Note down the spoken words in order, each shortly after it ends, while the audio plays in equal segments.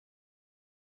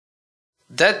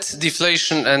Debt,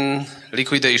 deflation, and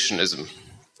liquidationism.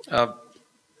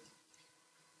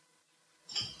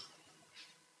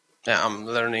 Yeah, I'm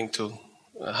learning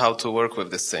how to work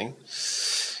with this thing.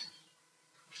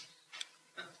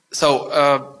 So,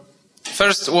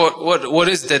 first, what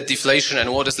is debt deflation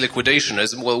and what is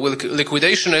liquidationism? Well,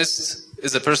 liquidationist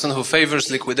is a person who favors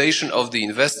liquidation of the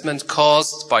investment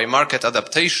caused by market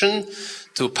adaptation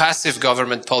to passive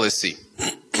government policy.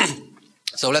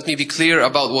 So let me be clear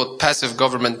about what passive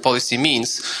government policy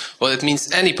means. Well, it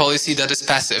means any policy that is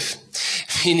passive,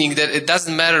 meaning that it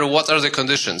doesn't matter what are the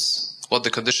conditions, what the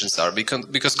conditions are,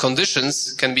 because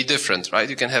conditions can be different, right?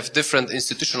 You can have different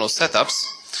institutional setups.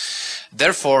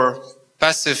 Therefore,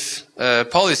 passive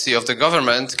policy of the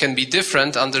government can be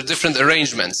different under different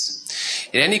arrangements.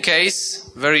 In any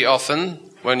case, very often,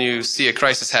 when you see a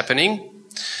crisis happening,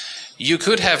 you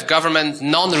could have government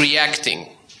non-reacting,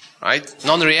 right?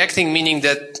 Non-reacting meaning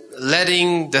that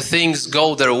letting the things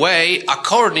go their way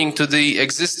according to the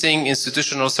existing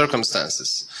institutional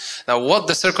circumstances. Now, what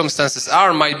the circumstances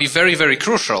are might be very, very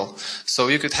crucial. So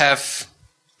you could have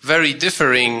very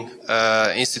differing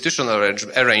institutional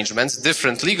arrangements,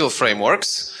 different legal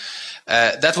frameworks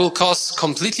that will cause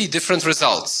completely different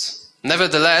results.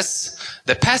 Nevertheless,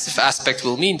 the passive aspect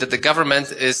will mean that the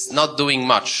government is not doing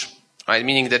much, right?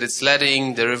 Meaning that it's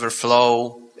letting the river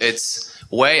flow its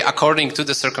way according to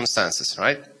the circumstances,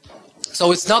 right?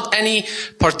 So it's not any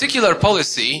particular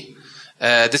policy,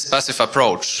 this passive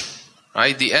approach,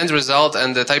 right? The end result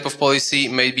and the type of policy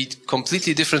may be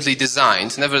completely differently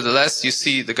designed. Nevertheless, you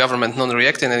see the government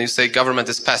non-reacting and you say government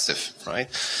is passive, right?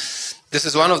 This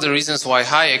is one of the reasons why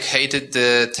Hayek hated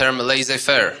the term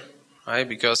laissez-faire, right?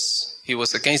 Because he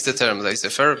was against the term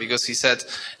laissez-faire because he said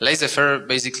laissez-faire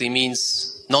basically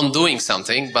means non-doing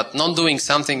something, but non-doing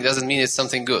something doesn't mean it's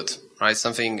something good, right?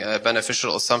 Something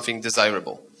beneficial or something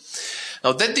desirable.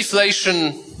 Now, debt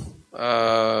deflation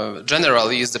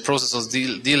generally is the process of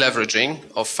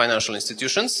deleveraging of financial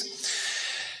institutions.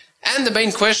 And the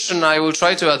main question I will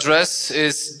try to address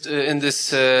is in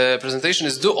this presentation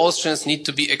is, do Austrians need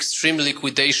to be extreme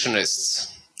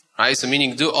liquidationists? Right? So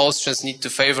meaning, do Austrians need to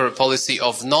favor a policy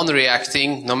of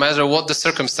non-reacting no matter what the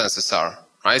circumstances are?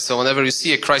 Right? So whenever you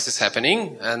see a crisis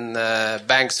happening and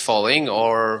banks falling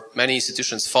or many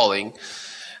institutions falling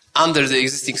under the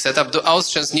existing setup, the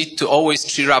Austrians need to always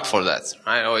cheer up for that.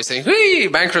 Right? Always saying, "Hey,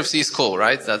 bankruptcy is cool,"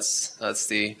 right? That's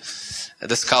the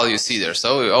skull you see there.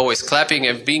 So we're always clapping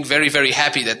and being very, very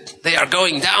happy that they are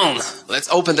going down. Let's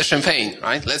open the champagne,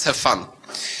 right? Let's have fun.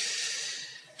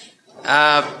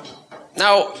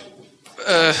 Now,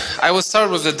 I will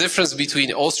start with the difference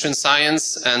between Austrian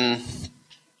science and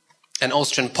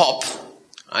Austrian pop.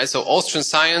 Right? So Austrian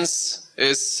science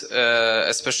is,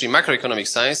 especially macroeconomic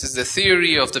science, is the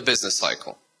theory of the business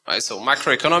cycle. Right? So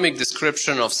macroeconomic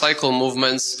description of cycle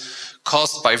movements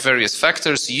caused by various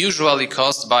factors, usually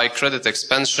caused by credit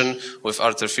expansion with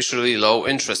artificially low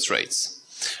interest rates.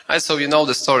 Right? So you know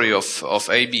the story of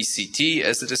ABCT,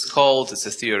 as it is called. It's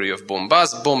a theory of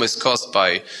boom-bust. Boom is caused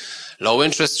by low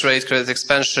interest rate, credit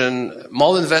expansion,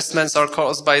 mall investments are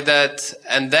caused by that,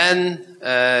 and then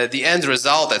the end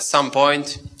result, at some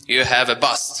point, you have a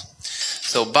bust.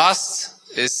 So bust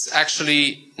is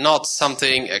actually not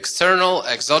something external,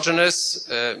 exogenous,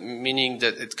 meaning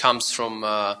that it comes from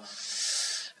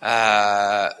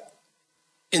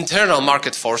internal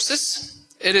market forces.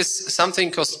 It is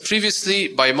something caused previously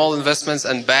by mall investments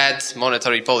and bad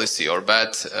monetary policy or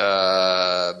bad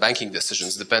banking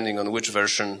decisions, depending on which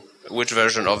version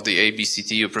of the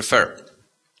ABCT you prefer.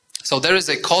 So there is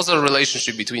a causal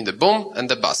relationship between the boom and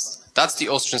the bust. That's the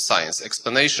Austrian science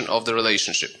explanation of the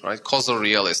relationship, right? Causal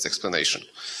realist explanation.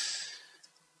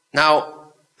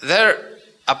 Now,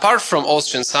 apart from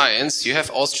Austrian science, you have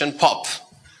Austrian pop,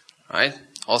 right?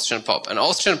 Austrian pop, and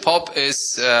Austrian pop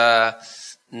is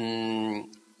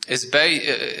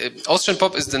Austrian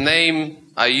pop is the name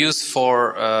I use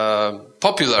for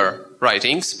popular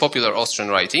writings, popular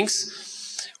Austrian writings,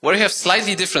 where you have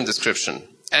slightly different description.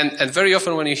 And very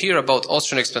often when you hear about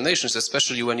Austrian explanations,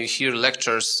 especially when you hear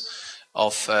lectures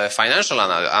of financial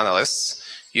analysts,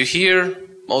 you hear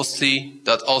mostly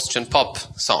that Austrian pop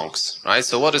songs, right?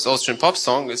 So what is Austrian pop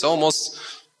song? It's almost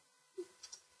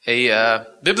a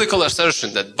biblical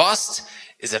assertion that bust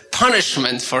is a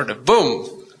punishment for the boom,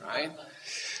 right?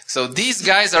 So these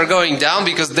guys are going down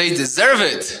because they deserve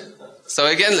it. So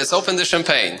again, let's open the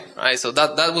champagne, right? So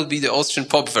that would be the Austrian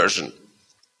pop version.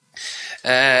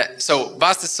 So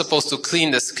bust is supposed to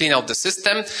clean out the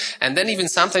system, and then even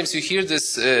sometimes you hear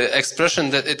this expression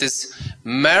that it is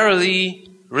merely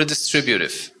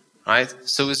redistributive, right?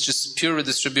 So it's just pure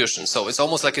redistribution. So it's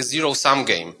almost like a zero-sum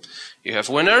game. You have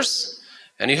winners,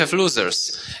 and you have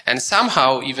losers. And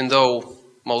somehow, even though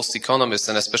most economists,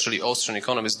 and especially Austrian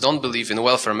economists, don't believe in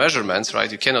welfare measurements,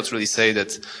 right? You cannot really say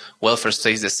that welfare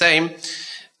stays the same.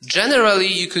 Generally,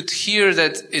 you could hear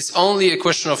that it's only a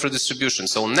question of redistribution.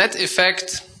 So net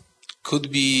effect could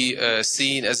be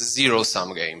seen as a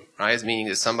zero-sum game, right? Meaning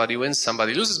that somebody wins,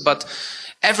 somebody loses, but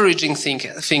averaging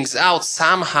things out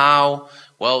somehow,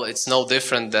 well, it's no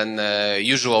different than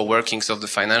usual workings of the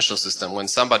financial system. When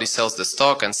somebody sells the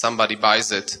stock and somebody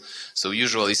buys it, so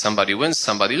usually somebody wins,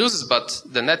 somebody loses, but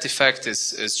the net effect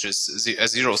is just a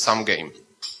zero-sum game,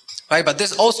 right? But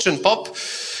this Austrian pop,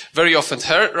 very often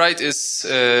heard, right, is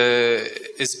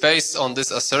based on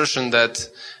this assertion that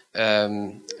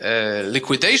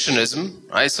liquidationism,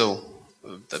 right? So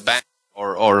the bank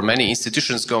or many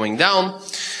institutions going down,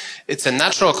 it's a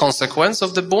natural consequence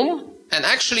of the boom. And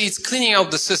actually, it's cleaning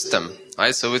out the system,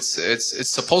 right? So it's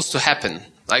supposed to happen,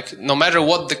 like no matter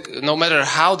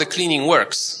how the cleaning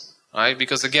works, right?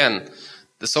 Because again,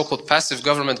 the so-called passive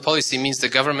government policy means the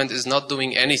government is not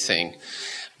doing anything,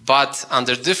 but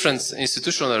under different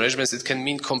institutional arrangements, it can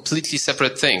mean completely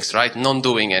separate things, right? Not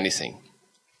doing anything.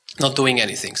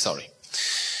 Sorry.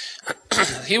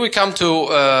 Here we come to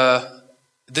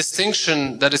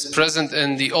distinction that is present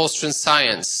in the Austrian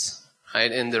science. Right,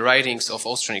 in the writings of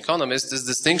Austrian economists, this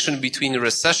distinction between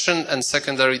recession and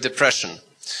secondary depression.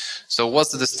 So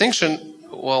what's the distinction?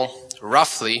 Well,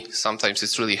 roughly, sometimes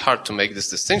it's really hard to make this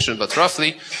distinction, but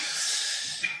roughly,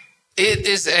 it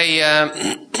is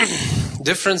a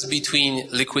difference between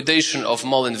liquidation of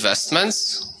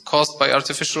malinvestments caused by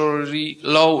artificially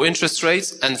low interest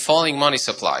rates and falling money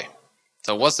supply.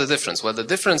 So what's the difference? Well, the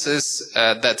difference is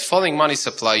that falling money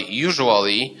supply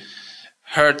usually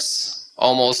hurts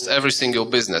almost every single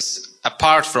business,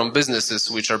 apart from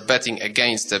businesses which are betting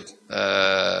against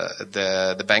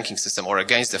the banking system or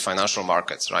against the financial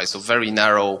markets, right? So very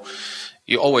narrow.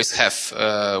 You always have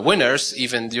winners.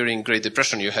 Even during Great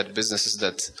Depression, you had businesses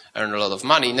that earn a lot of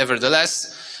money.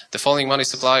 Nevertheless, the falling money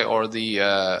supply or the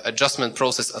adjustment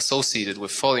process associated with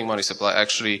falling money supply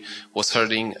actually was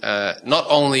hurting not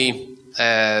only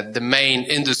the main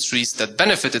industries that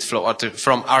benefited from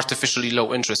artificially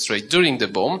low interest rate during the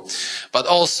boom, but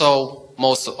also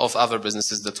most of other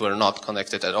businesses that were not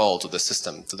connected at all to the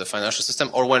system, to the financial system,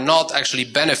 or were not actually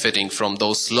benefiting from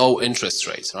those low interest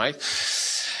rates, right?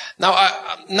 Now,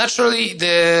 naturally,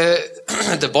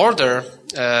 the border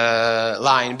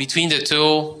line between the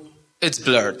two, it's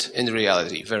blurred in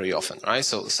reality very often, right?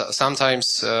 So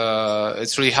sometimes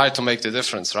it's really hard to make the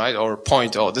difference, right? Or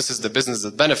point, oh, this is the business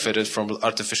that benefited from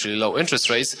artificially low interest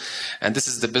rates, and this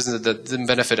is the business that didn't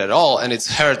benefit at all, and it's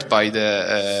hurt by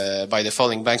the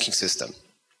falling banking system.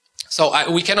 So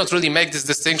we cannot really make this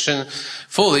distinction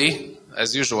fully,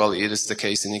 as usual it is the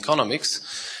case in economics.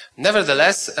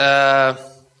 Nevertheless,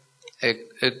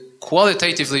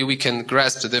 qualitatively, we can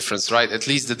grasp the difference, right? At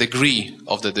least the degree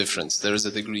of the difference. There is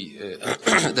a degree.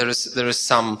 There are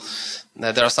some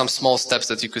small steps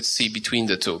that you could see between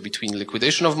the two, between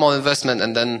liquidation of malinvestment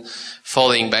and then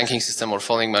falling banking system or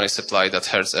falling money supply that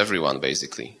hurts everyone,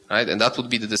 basically, right? And that would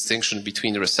be the distinction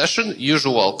between recession,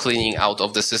 usual cleaning out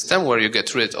of the system where you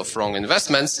get rid of wrong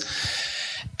investments,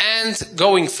 and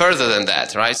going further than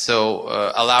that, right? So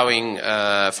allowing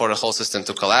for the whole system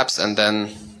to collapse, and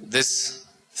then this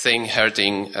thing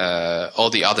hurting all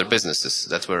the other businesses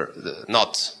that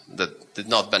did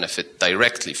not benefit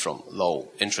directly from low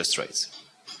interest rates.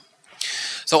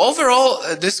 So overall,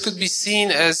 this could be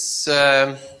seen as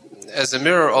a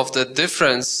mirror of the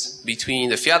difference between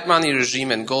the fiat money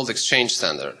regime and gold exchange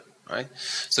standard, right?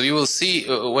 So you will see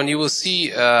when you will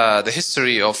see the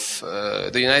history of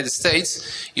the United States,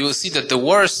 you will see that the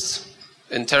worst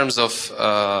in terms of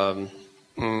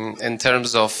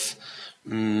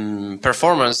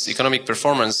performance, economic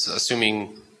performance,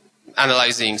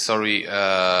 analyzing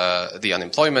the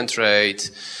unemployment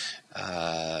rate,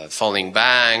 falling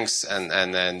banks, and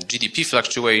GDP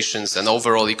fluctuations and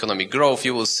overall economic growth,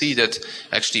 you will see that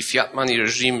actually fiat money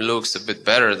regime looks a bit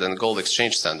better than gold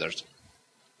exchange standard.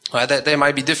 There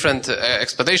might be different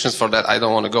explanations for that. I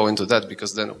don't want to go into that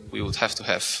because then we would have to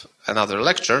have another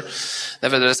lecture.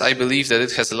 Nevertheless, I believe that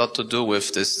it has a lot to do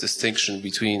with this distinction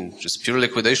between just pure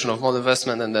liquidation of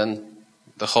malinvestment and then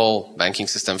the whole banking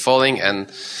system falling and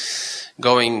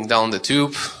going down the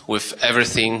tube with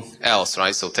everything else,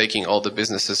 right? So taking all the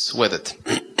businesses with it,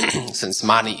 since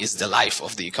money is the life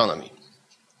of the economy.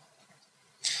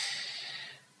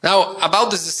 Now,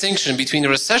 about this distinction between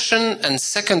recession and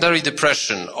secondary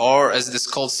depression, or as it is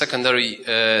called, secondary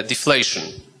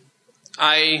deflation,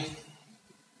 I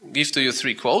give to you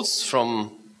 3 quotes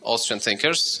from Austrian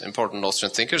thinkers, important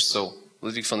Austrian thinkers, so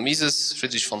Ludwig von Mises,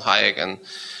 Friedrich von Hayek, and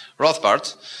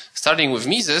Rothbard, starting with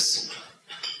Mises,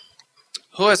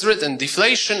 who has written,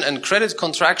 deflation and credit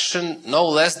contraction, no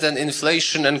less than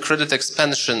inflation and credit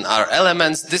expansion, are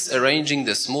elements disarranging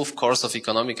the smooth course of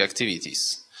economic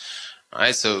activities.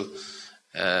 Right? So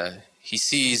he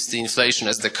sees the inflation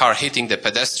as the car hitting the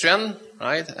pedestrian,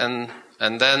 right? And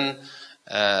then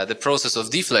the process of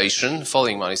deflation,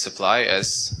 falling money supply,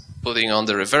 as putting on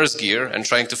the reverse gear and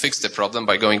trying to fix the problem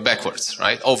by going backwards,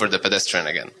 right? Over the pedestrian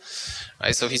again.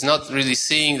 Right? So he's not really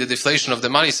seeing the deflation of the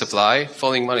money supply,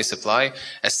 falling money supply,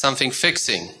 as something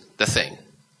fixing the thing.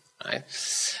 Right?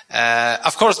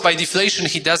 Of course, by deflation,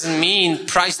 he doesn't mean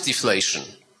price deflation.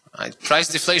 Right? Price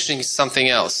deflation is something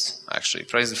else, actually.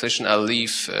 Price deflation I'll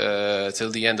leave till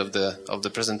the end of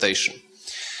the presentation.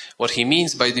 What he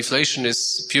means by deflation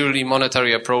is purely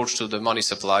monetary approach to the money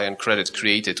supply and credit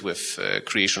created with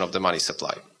creation of the money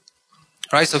supply.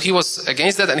 Right, so he was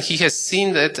against that, and he has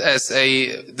seen it as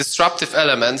a disruptive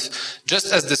element, just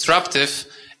as disruptive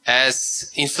as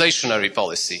inflationary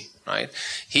policy. Right?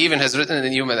 He even has written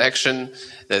in Human Action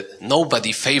that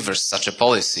nobody favors such a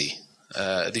policy,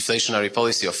 deflationary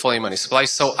policy of falling money supply.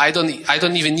 So I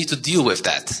don't even need to deal with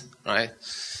that. Right?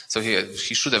 So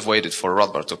he should have waited for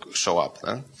Rothbard to show up,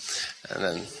 huh? And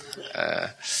then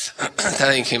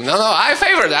telling him, no, I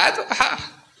favor that.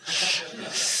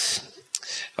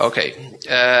 Okay.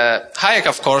 Hayek,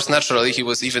 of course, naturally, he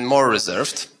was even more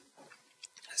reserved.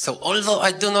 So although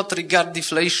I do not regard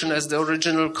deflation as the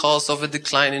original cause of a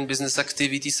decline in business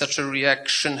activity, such a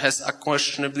reaction has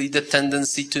unquestionably the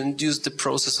tendency to induce the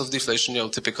process of deflation,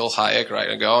 typical Hayek,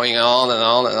 right, going on and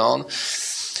on and on,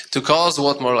 to cause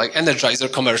what more like Energizer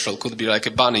commercial, could be like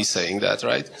a bunny saying that,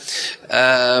 right?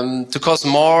 To cause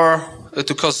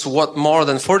what more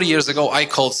than 40 years ago I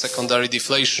called secondary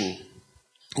deflation.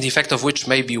 The effect of which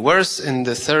may be worse. In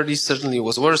the 30s certainly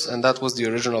was worse, and that was the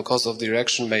original cause of the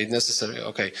reaction made necessary.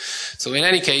 Okay, so in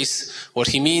any case, what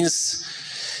he means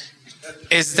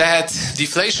is that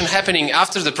deflation happening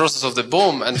after the process of the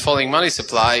boom and falling money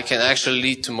supply can actually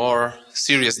lead to more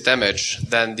serious damage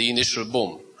than the initial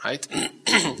boom, right?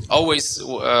 Always,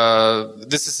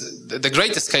 this is the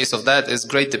greatest case of that is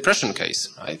Great Depression case,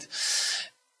 right?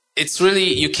 It's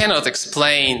really, you cannot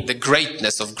explain the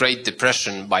greatness of Great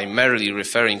Depression by merely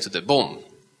referring to the boom,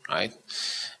 right?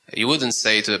 You wouldn't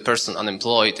say to a person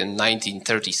unemployed in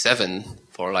 1937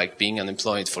 for like being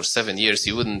unemployed for 7 years,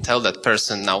 you wouldn't tell that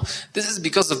person, now, this is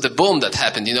because of the boom that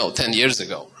happened, 10 years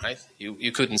ago, right?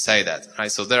 You couldn't say that, right?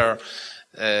 So there are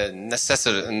there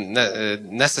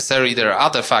are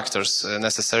other factors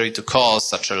necessary to cause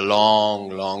such a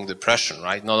long depression,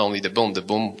 right? Not only the boom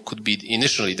could be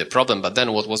initially the problem, but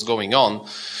then what was going on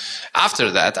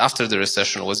after that, after the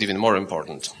recession, was even more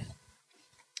important.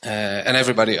 And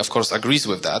everybody, of course, agrees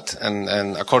with that.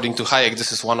 And according to Hayek,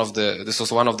 this was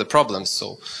one of the problems.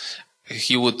 So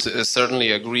he would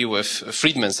certainly agree with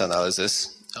Friedman's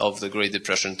analysis of the Great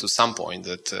Depression to some point,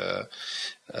 that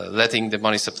letting the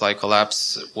money supply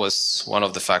collapse was one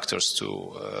of the factors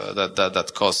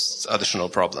that caused additional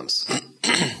problems.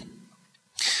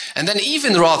 And then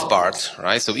even Rothbard,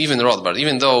 right? So even Rothbard,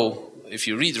 even though if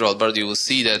you read Rothbard, you will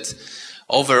see that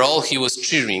overall he was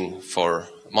cheering for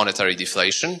monetary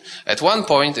deflation. At one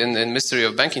point in Mystery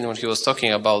of Banking, when he was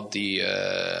talking about the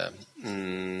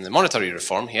monetary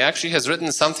reform, he actually has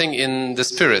written something in the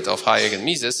spirit of Hayek and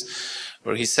Mises,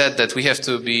 where he said that we have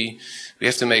to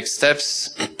make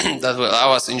steps that will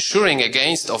allow us ensuring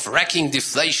against of wrecking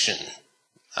deflation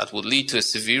that would lead to a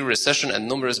severe recession and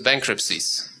numerous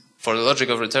bankruptcies. For the logic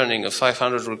of returning of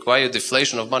 500 required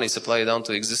deflation of money supply down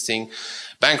to existing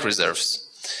bank reserves.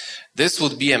 This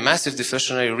would be a massive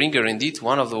deflationary ringer indeed,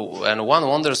 and one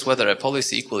wonders whether a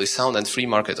policy equally sound and free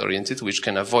market oriented which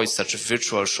can avoid such a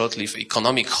virtual short-lived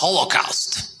economic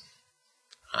holocaust.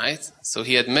 Right? So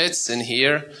he admits in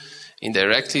here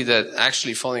indirectly that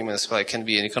actually falling money supply can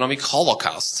be an economic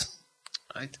holocaust.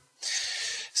 Right?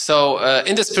 So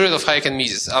in the spirit of Hayek and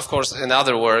Mises, of course, in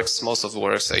other works, most of the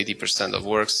works, 80% of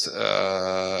works,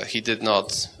 he did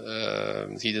not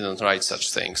write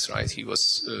such things. Right? He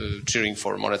was cheering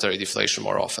for monetary deflation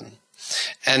more often,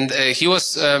 and he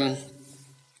was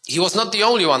not the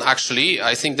only one. Actually,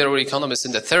 I think there were economists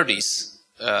in the 30s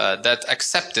that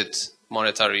accepted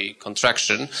monetary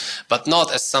contraction, but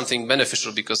not as something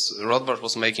beneficial, because Rothbard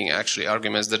was making actually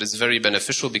arguments that it's very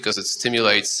beneficial because it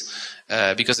stimulates,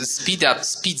 because it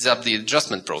speeds up the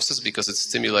adjustment process, because it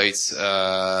stimulates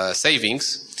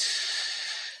savings.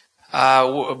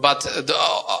 But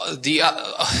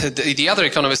the other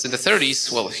economists in the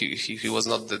 30s, well, he was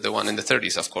not the one in the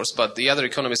 30s, of course, but the other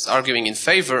economists arguing in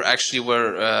favor actually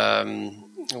were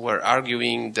were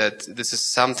arguing that this is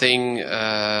something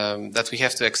that we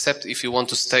have to accept if you want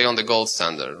to stay on the gold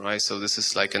standard, right? So this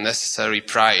is like a necessary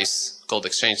price, gold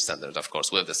exchange standard, of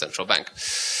course, with the central bank.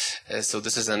 So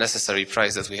this is a necessary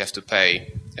price that we have to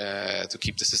pay to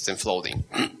keep the system floating.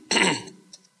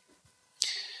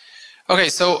 Okay,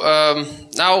 so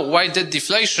now why did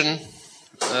deflation?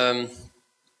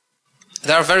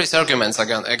 There are various arguments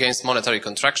against monetary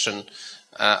contraction.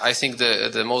 I think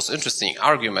the most interesting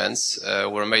arguments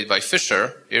were made by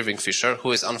Fisher, Irving Fisher,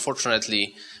 who is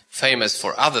unfortunately famous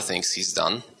for other things he's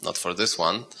done, not for this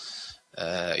one,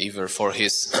 either for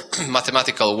his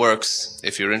mathematical works.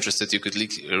 If you're interested, you could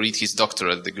read his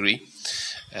doctorate degree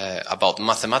about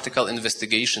mathematical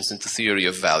investigations into theory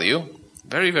of value.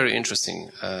 Very, very interesting,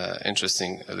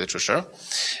 interesting literature.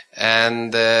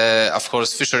 And of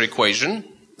course, Fisher equation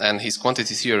and his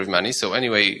quantity theory of money. So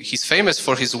anyway, he's famous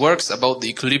for his works about the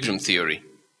equilibrium theory.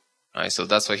 Right? So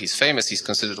that's why he's famous. He's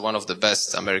considered one of the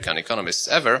best American economists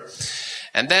ever.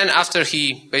 And then after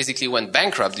he basically went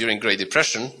bankrupt during Great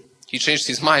Depression, he changed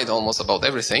his mind almost about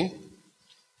everything.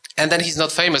 And then he's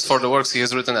not famous for the works he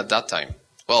has written at that time.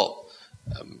 Well,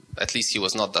 at least he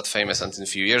was not that famous until a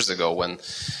few years ago when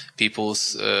people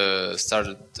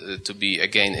started to be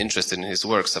again interested in his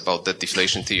works about that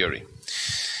deflation theory.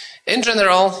 In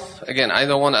general, again, I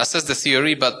don't want to assess the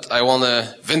theory, but I want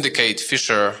to vindicate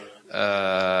Fisher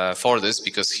for this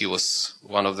because he was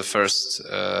one of the first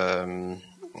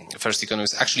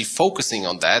economists actually focusing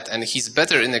on that, and he's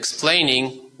better in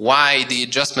explaining why the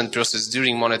adjustment process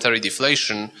during monetary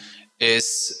deflation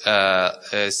is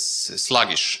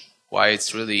sluggish. Why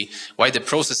the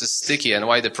process is sticky and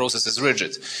why the process is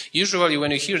rigid. Usually when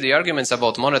you hear the arguments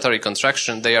about monetary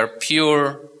contraction, they are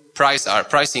pure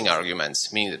pricing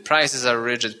arguments, meaning that prices are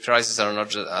rigid, prices are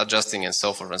not adjusting, and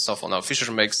so forth and so forth. Now,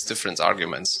 Fisher makes different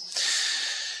arguments.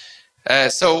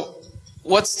 So,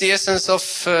 what's the essence of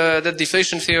the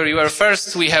deflation theory? Well,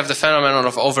 first we have the phenomenon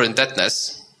of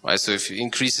over-indebtedness, right? So, if it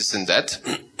increases in debt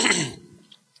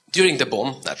during the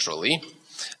boom, naturally,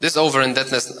 this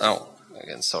over-indebtedness. Oh,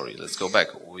 again, sorry. Let's go back.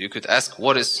 You could ask,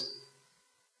 what is?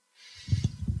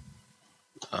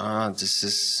 This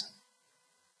is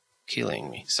killing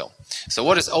me. So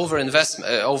what is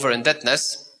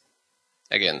over-indebtedness?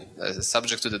 Again,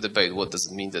 subject to the debate. What does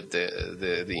it mean that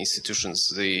the institutions,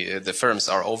 the firms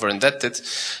are over-indebted?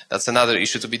 That's another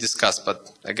issue to be discussed.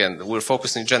 But again, we're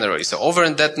focusing generally. So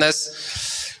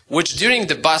over-indebtedness, which during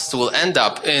the bust will end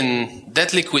up in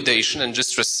debt liquidation and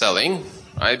distress selling,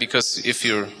 right? Because if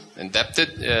you're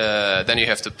indebted, then you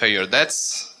have to pay your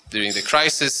debts. During the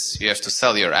crisis, you have to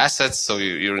sell your assets, so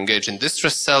you're engaged in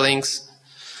distress sellings.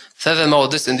 Furthermore,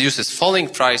 this induces falling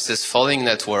prices, falling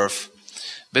net worth,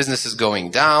 businesses going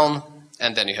down,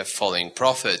 and then you have falling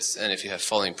profits. And if you have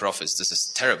falling profits, this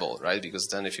is terrible, right? Because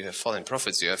then if you have falling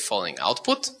profits, you have falling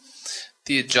output.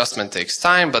 The adjustment takes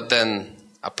time, but then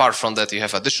apart from that, you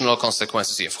have additional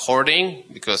consequences. You have hoarding,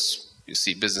 because you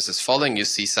see businesses falling, you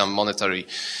see some monetary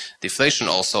deflation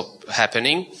also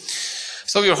happening.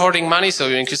 So you're hoarding money, so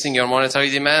you're increasing your monetary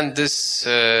demand. This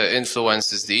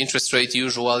influences the interest rate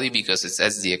usually because it's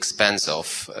at the expense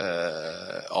of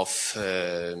the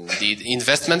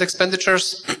investment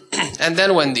expenditures. And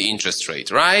then when the interest rate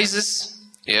rises,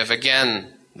 you have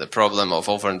again the problem of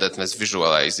over-indebtedness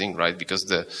visualizing, right? Because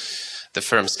the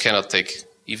firms cannot take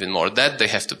even more debt, they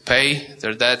have to pay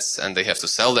their debts and they have to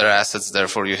sell their assets.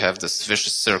 Therefore, you have this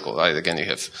vicious circle, right? Again, you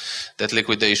have debt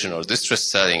liquidation or distress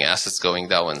selling, assets going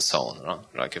down, and so on, right?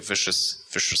 Like a vicious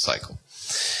cycle.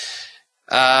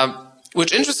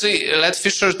 Which interestingly led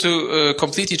Fisher to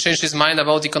completely change his mind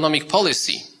about economic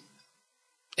policy.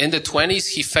 In the 20s,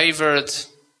 he favored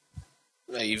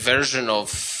a version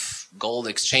of gold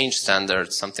exchange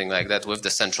standard, something like that, with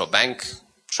the central bank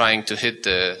trying to hit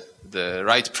the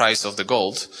right price of the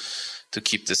gold to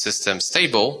keep the system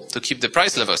stable, to keep the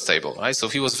price level stable, right? So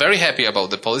he was very happy about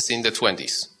the policy in the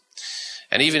 20s.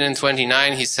 And even in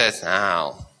 29, he said,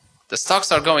 now, the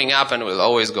stocks are going up and will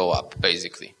always go up,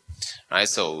 basically. Right?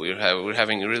 So we're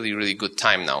having a really, really good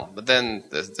time now. But then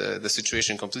the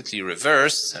situation completely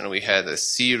reversed, and we had a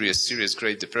serious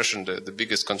Great Depression, the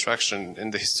biggest contraction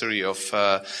in the history of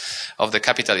the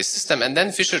capitalist system. And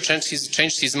then Fisher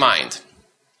changed his mind.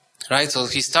 Right, so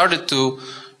he started to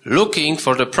looking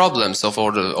for the problems of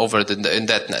over the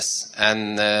indebtedness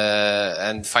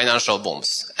and financial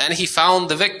booms, and he found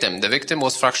the victim. The victim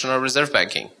was fractional reserve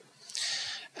banking.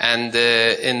 And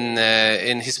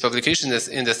in his publication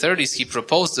in the 30s, he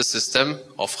proposed a system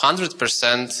of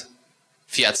 100%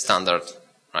 fiat standard,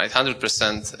 right?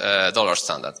 100% dollar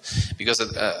standard, because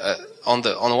on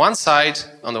the one side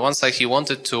he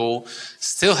wanted to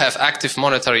still have active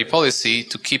monetary policy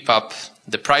to keep up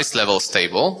the price level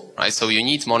stable, right? So you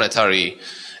need monetary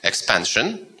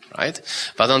expansion, right?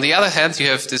 But on the other hand, you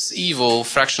have this evil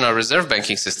fractional reserve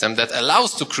banking system that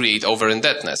allows to create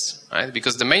over-indebtedness, right?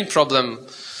 Because the main problem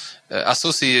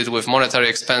associated with monetary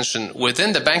expansion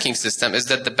within the banking system is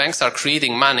that the banks are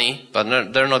creating money, but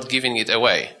they're not giving it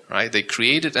away, right? They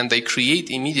create it and they create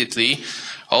immediately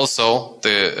also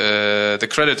the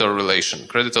creditor relation,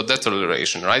 creditor-debtor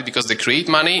relation, right? Because they create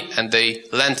money and they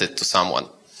lend it to someone,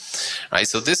 right?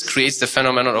 So this creates the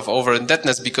phenomenon of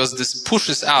over-indebtedness because this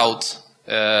pushes out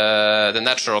the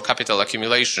natural capital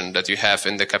accumulation that you have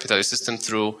in the capitalist system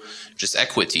through just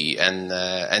equity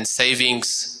and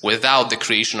savings without the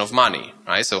creation of money,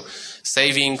 right? So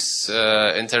savings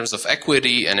in terms of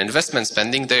equity and investment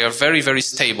spending, they are very, very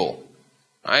stable,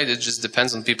 right? It just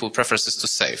depends on people's preferences to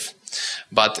save.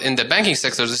 But in the banking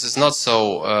sector, this is not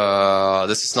so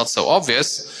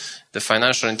obvious. The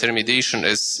financial intermediation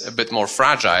is a bit more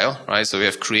fragile, right? So we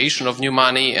have creation of new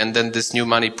money, and then this new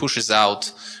money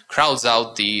crowds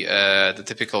out the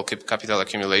typical capital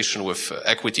accumulation with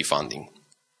equity funding,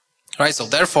 right? So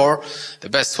therefore, the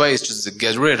best way is just to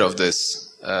get rid of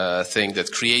this thing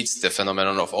that creates the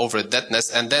phenomenon of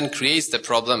over-indebtedness and then creates the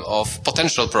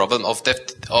potential problem of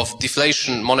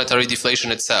deflation, monetary deflation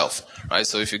itself, right?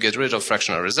 So if you get rid of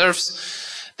fractional reserves,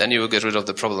 then you will get rid of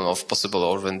the problem of possible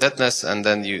over-indebtedness, and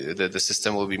then the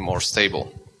system will be more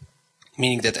stable,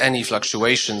 meaning that any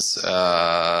fluctuations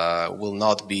will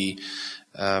not be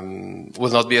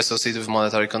associated with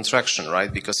monetary contraction,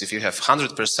 right? Because if you have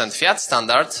 100% fiat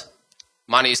standard,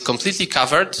 money is completely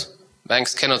covered,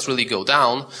 banks cannot really go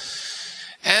down,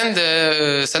 and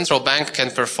the central bank can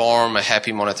perform a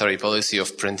happy monetary policy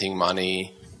of printing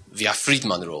money via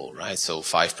Friedman rule, right? So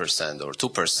 5% or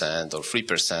 2% or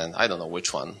 3%, I don't know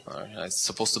which one. It's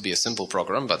supposed to be a simple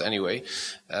program, but anyway,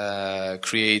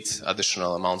 create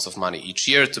additional amounts of money each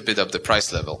year to bid up the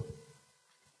price level.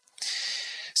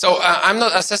 So I'm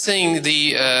not assessing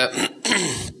the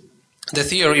the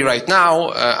theory right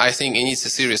now. I think it needs a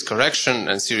serious correction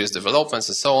and serious developments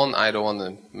and so on. I don't want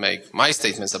to make my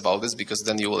statements about this because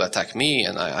then you will attack me,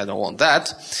 and I don't want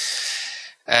that.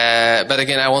 But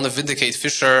again, I want to vindicate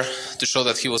Fischer to show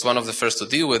that he was one of the first to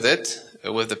deal with it,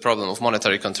 with the problem of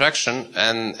monetary contraction.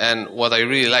 And what I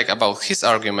really like about his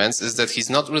arguments is that he's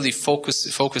not really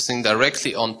focusing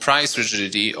directly on price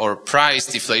rigidity or price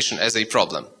deflation as a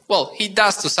problem. Well, he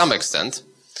does to some extent,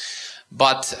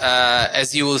 but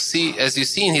as you see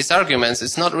in his arguments,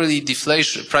 it's not really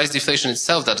price deflation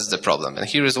itself that is the problem. And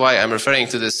here is why I'm referring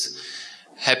to this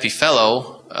happy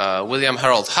fellow, William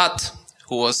Harold Hutt,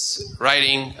 who was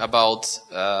writing about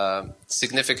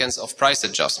significance of price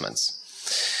adjustments.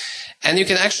 And you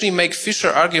can actually make Fischer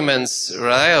arguments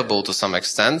reliable to some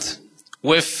extent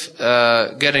with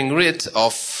getting rid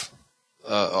of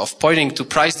pointing to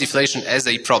price deflation as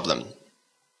a problem.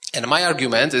 And my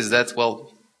argument is that,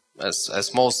 well,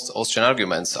 as most Austrian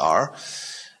arguments are,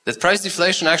 that price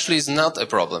deflation actually is not a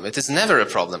problem. It is never a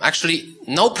problem. Actually,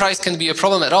 no price can be a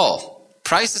problem at all.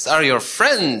 Prices are your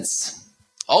friends.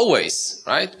 Always,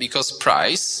 right? Because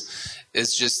price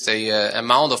is just a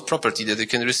amount of property that you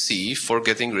can receive for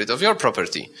getting rid of your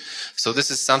property. So this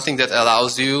is something that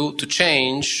allows you to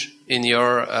change in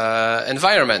your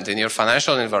environment, in your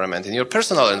financial environment, in your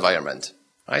personal environment,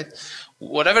 right?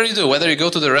 Whatever you do, whether you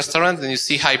go to the restaurant and you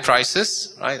see high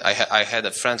prices, right? I had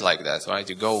a friend like that, right?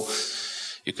 You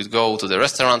could go to the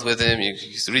restaurant with him,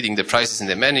 he's reading the prices in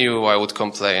the menu, I would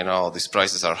complain, oh, these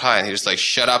prices are high, and he's like,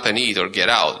 shut up and eat or get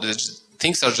out.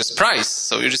 Things are just priced,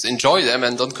 so you just enjoy them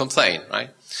and don't complain,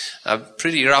 right? A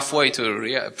pretty rough way to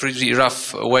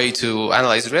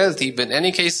analyze reality, but in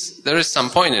any case, there is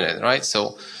some point in it, right?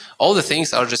 So all the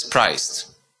things are just priced.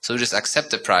 So just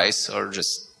accept the price or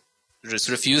just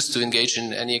refuse to engage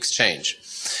in any exchange.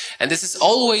 And this is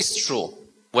always true,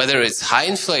 whether it's high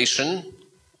inflation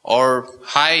or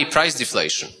high price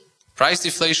deflation. Price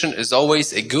deflation is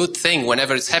always a good thing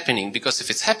whenever it's happening, because if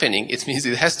it's happening, it means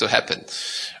it has to happen,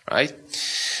 right?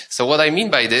 So what I mean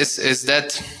by this is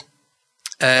that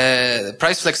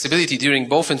price flexibility during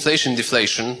both inflation and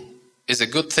deflation is a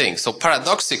good thing. So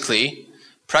paradoxically,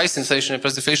 price inflation and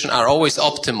price deflation are always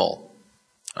optimal,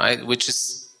 right? Which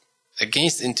is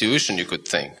against intuition, you could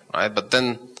think, right? But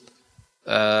then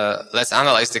let's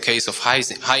analyze the case of high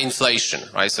inflation,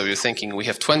 right? So you're thinking we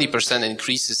have 20%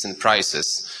 increases in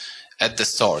prices at the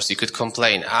stores. You could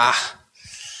complain,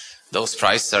 those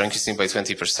prices are increasing by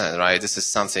 20%, right? This is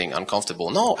something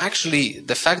uncomfortable. No, actually,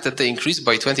 the fact that they increased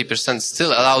by 20% still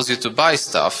allows you to buy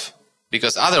stuff,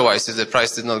 because otherwise, if the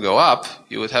price did not go up,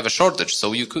 you would have a shortage,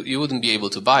 so you wouldn't be able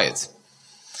to buy it.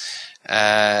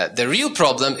 The real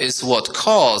problem is what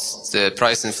caused the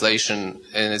price inflation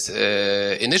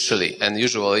initially, and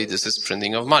usually this is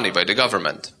printing of money by the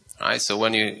government, right? So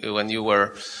when you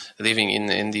were living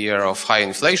in the era of high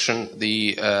inflation,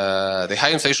 the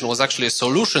high inflation was actually a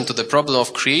solution to the problem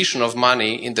of creation of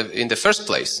money in the first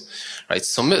place, right?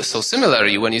 So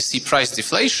similarly, when you see price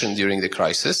deflation during the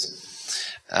crisis,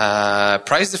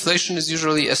 price deflation is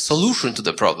usually a solution to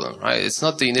the problem, right? It's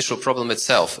not the initial problem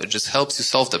itself. It just helps you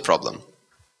solve the problem.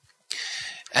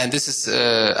 And this is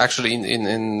actually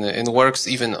in works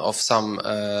even of some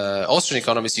Austrian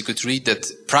economists, you could read that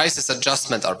prices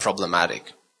adjustment are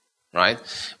problematic, right?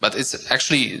 But it's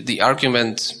actually the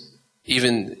argument,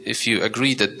 even if you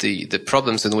agree that the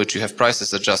problems in which you have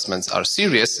prices adjustments are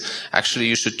serious, actually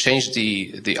you should change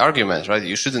the argument, right?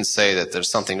 You shouldn't say that there's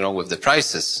something wrong with the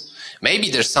prices.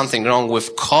 Maybe there's something wrong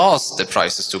with caused the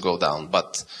prices to go down,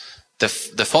 but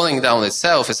the falling down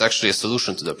itself is actually a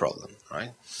solution to the problem, right?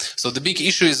 So the big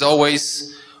issue is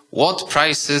always what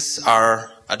prices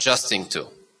are adjusting to,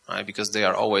 right? Because they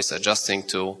are always adjusting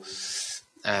to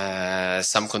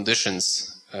some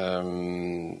conditions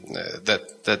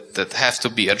that have to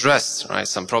be addressed, right?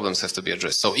 Some problems have to be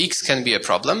addressed. So X can be a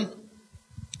problem,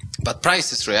 but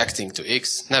prices reacting to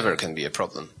X never can be a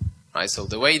problem. Right, so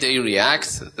the way they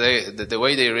react,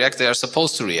 they are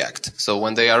supposed to react. So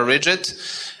when they are rigid,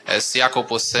 as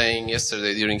Jakob was saying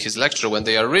yesterday during his lecture, when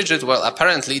they are rigid, well,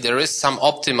 apparently there is some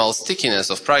optimal stickiness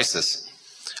of prices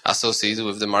associated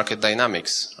with the market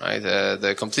dynamics. Right,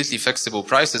 the completely flexible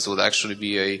prices would actually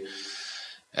be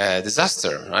a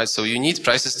disaster. Right, so you need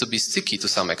prices to be sticky to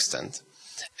some extent,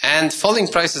 and falling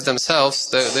prices themselves,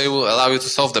 they will allow you to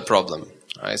solve the problem.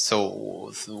 Right,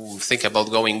 so think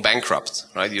about going bankrupt,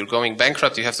 right? You're going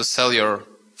bankrupt, you have to sell your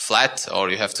flat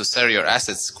or you have to sell your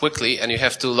assets quickly and you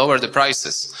have to lower the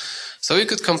prices. So you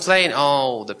could complain,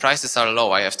 oh, the prices are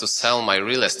low, I have to sell my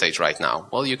real estate right now.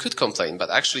 Well, you could complain, but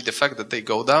actually the fact that they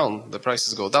go down, the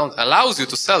prices go down, allows you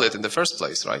to sell it in the first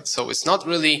place, right? So it's not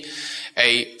really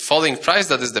a falling price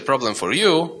that is the problem for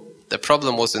you. The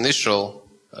problem was initial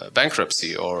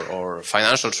bankruptcy or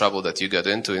financial trouble that you got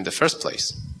into in the first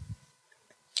place.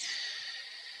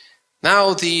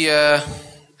 Now the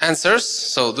answers.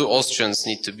 So do Austrians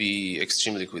need to be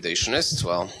extreme liquidationists?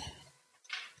 Well,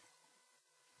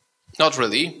 not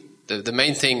really. The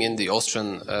main thing in the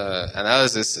Austrian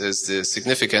analysis is the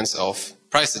significance of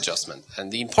price adjustment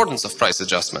and the importance of price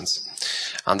adjustments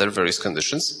under various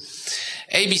conditions.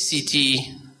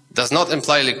 ABCT does not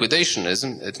imply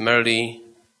liquidationism. It merely,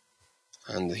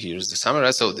 and here's the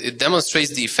summary, so it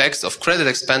demonstrates the effects of credit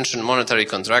expansion, monetary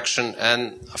contraction,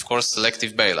 and, of course,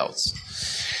 selective bailouts.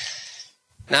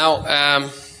 Now,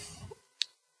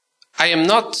 I am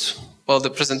not, well, the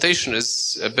presentation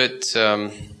is a bit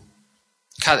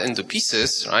cut into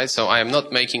pieces, right? So I am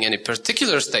not making any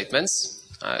particular statements.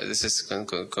 This is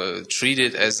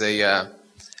treated as a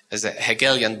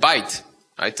Hegelian bite,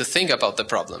 right? To think about the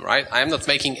problem, right? I am not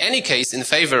making any case in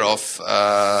favor of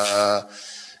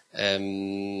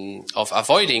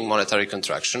avoiding monetary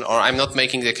contraction, or I'm not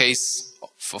making the case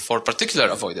for particular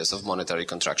avoidance of monetary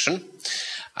contraction.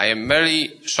 I am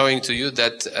merely showing to you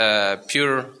that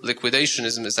pure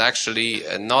liquidationism is actually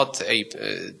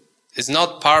is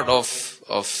not part of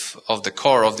the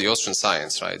core of the Austrian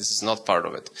science, right? This is not part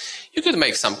of it. You could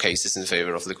make some cases in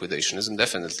favor of liquidationism,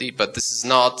 definitely, but this is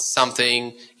not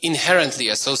something inherently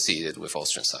associated with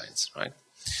Austrian science, right?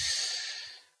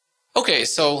 Okay,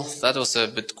 so that was a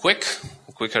bit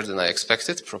quicker than I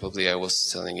expected. Probably I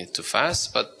was telling it too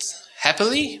fast, but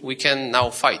happily we can now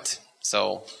fight.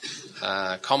 So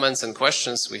comments and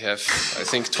questions, we have, I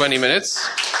think, 20 minutes.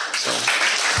 So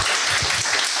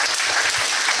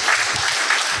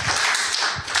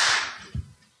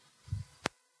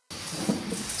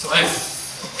I've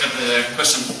got a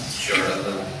question. Sure.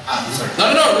 Sorry.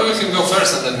 No, we can go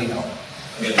first and then we go.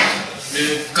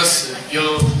 Because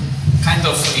you kind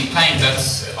of implying that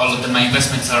all of my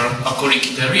investments are occurring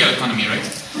in the real economy, right?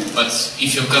 But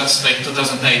if you've got like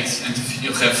 2008 and if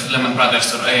you have Lehman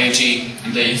Brothers or IAG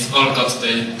and they've all got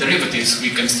the derivatives, we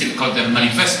can still call them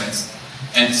malinvestments.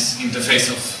 And in the face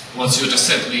of what you just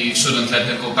said, we shouldn't let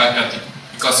them go back at it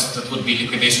because that would be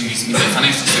liquidationism in the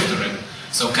financial sector, right?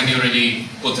 So can you really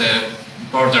put a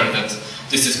border that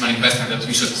this is malinvestment that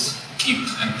we should keep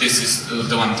and this is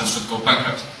the one that should go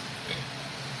bankrupt?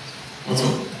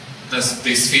 So does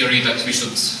this theory that we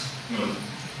should,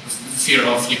 fear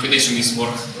of liquidation is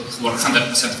work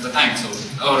 100% of the time? So,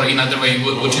 or in other way,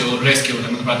 would you rescue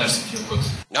Lehman Brothers if you could?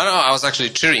 No, I was actually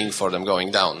cheering for them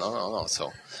going down. No.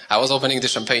 So I was opening the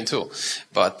champagne too.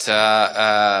 But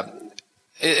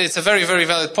It's a very, very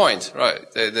valid point, right?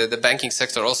 The banking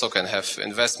sector also can have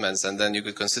investments, and then you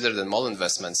could consider them all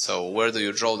investments. So where do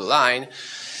you draw the line?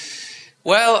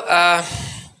 Well,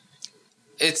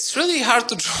 it's really hard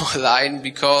to draw a line,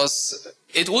 because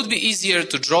it would be easier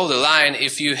to draw the line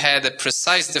if you had a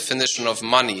precise definition of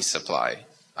money supply,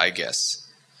 I guess.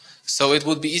 So it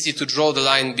would be easy to draw the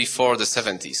line before the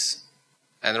 70s.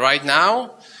 And right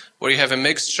now, where you have a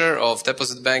mixture of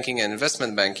deposit banking and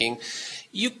investment banking,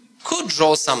 you could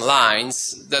draw some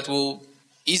lines that will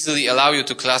easily allow you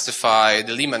to classify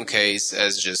the Lehman case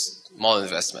as just mall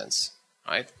investments,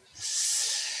 right?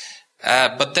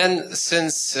 But then,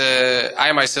 since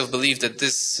I myself believe that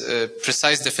this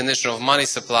precise definition of money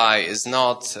supply is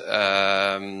not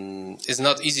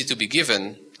easy to be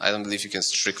given, I don't believe you can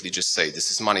strictly just say this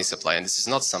is money supply and this is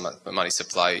not some money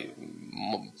supply,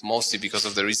 mostly because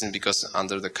of the reason, because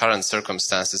under the current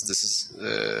circumstances, this is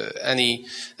any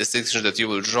distinction that you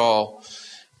will draw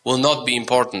will not be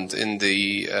important in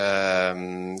the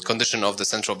condition of the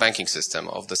central banking system,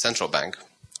 of the central bank.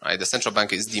 Right? The central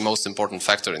bank is the most important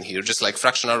factor in here, just like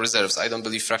fractional reserves. I don't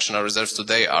believe fractional reserves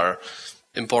today are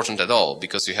important at all,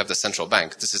 because you have the central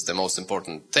bank. This is the most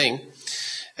important thing.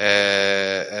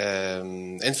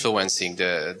 Influencing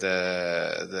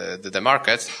the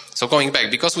market. So going back,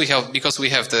 because we have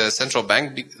the central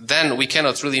bank, then we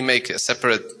cannot really make a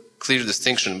separate, clear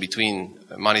distinction between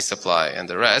money supply and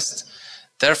the rest.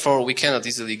 Therefore, we cannot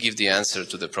easily give the answer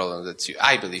to the problem that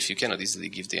I believe you cannot easily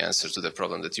give the answer to the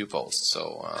problem that you posed.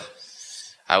 So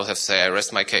I would have to say I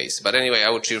rest my case. But anyway, I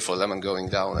would cheer for Lehman going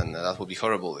down, and that would be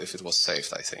horrible if it was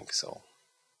saved, I think. So.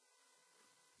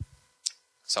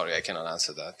 Sorry, I cannot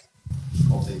answer that.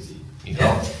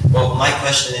 Yeah. Well, my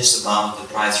question is about the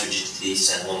price rigidities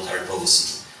and monetary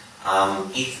policy.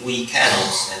 If we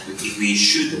cannot and if we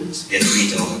shouldn't get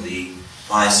rid of the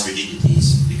price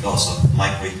rigidities because of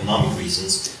microeconomic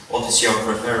reasons, what is your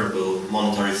preferable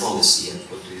monetary policy, and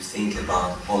what do you think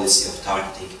about the policy of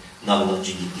targeting nominal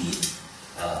GDP,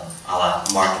 a la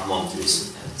market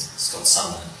monetarism and Scott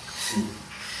Sumner?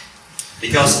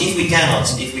 Because if we cannot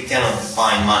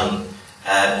find money,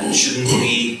 shouldn't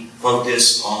we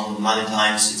focus on money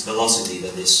times its velocity,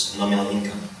 that is nominal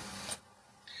income?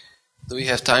 Do we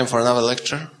have time for another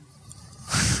lecture?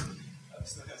 I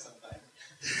still have some time.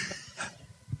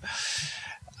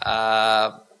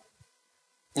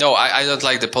 No, I don't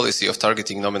like the policy of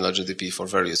targeting nominal GDP for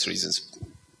various reasons.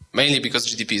 Mainly because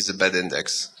GDP is a bad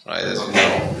index, right?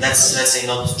 Okay, let's say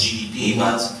not GDP,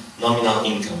 but nominal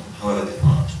income, however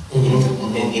defined,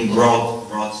 in broad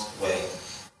way.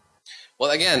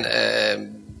 Well, again,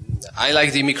 I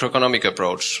like the microeconomic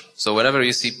approach. So whenever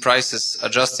you see prices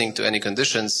adjusting to any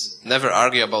conditions, never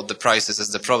argue about the prices as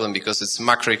the problem, because it's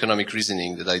macroeconomic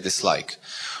reasoning that I dislike.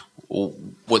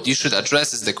 What you should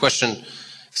address is the question,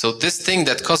 so this thing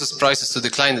that causes prices to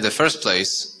decline in the first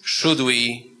place, should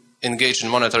we engage in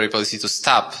monetary policy to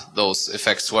stop those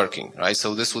effects working, right?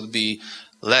 So this would be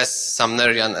less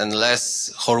Sumnerian and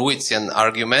less Horwitzian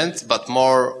argument, but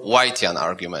more Whitean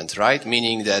argument, right?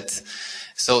 Meaning that,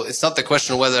 so it's not the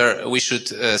question whether we should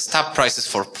stop prices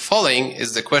from falling,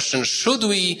 it's the question, should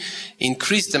we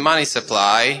increase the money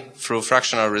supply through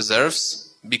fractional reserves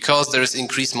because there is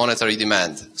increased monetary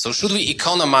demand? So should we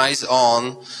economize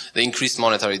on the increased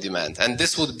monetary demand? And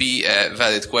this would be a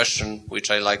valid question,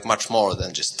 which I like much more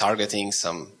than just targeting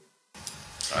some.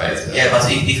 Right. Yeah, but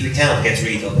if we cannot get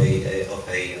rid of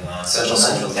a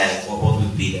central bank, what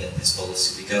would be this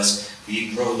policy? Because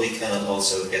we probably cannot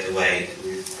also get away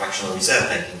with fractional reserve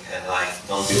banking, and I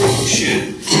don't believe we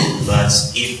should. But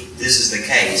if this is the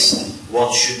case,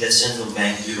 what should the central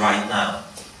bank do right now?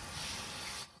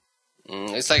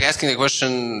 It's like asking the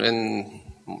question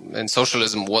in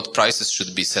socialism, what prices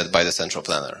should be set by the central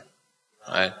planner,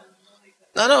 right?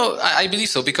 No, I believe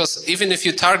so, because even if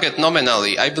you target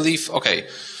nominally, I believe, okay,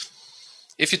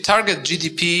 if you target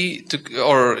GDP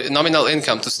or nominal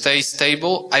income to stay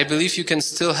stable, I believe you can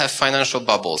still have financial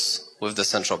bubbles with the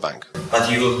central bank. But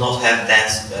you will not have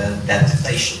that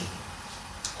deflation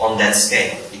on that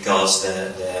scale, because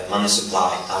the money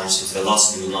supply times its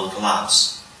velocity will not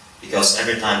collapse. Because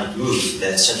every time it would,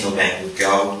 the central bank would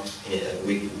go,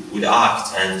 would act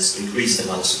and increase the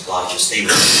money supply to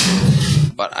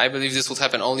stabilize. But I believe this would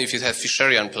happen only if you have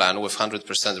Fisherian plan with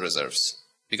 100% reserves,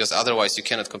 because otherwise you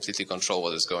cannot completely control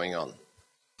what is going on.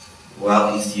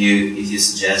 Well, if you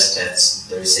suggest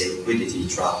that there is a liquidity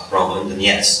problem, then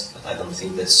yes, but I don't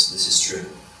think this is true.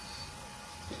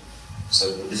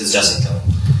 So this is just a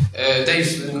comment.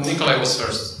 Dave, Nikolai was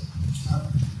first.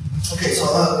 Okay,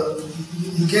 so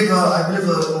you gave, I believe,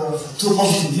 too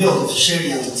positive view of the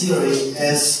Fisherian theory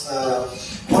as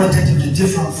qualitatively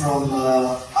different from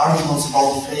arguments about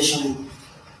inflation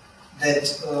that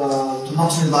do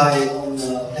not rely on,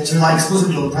 that rely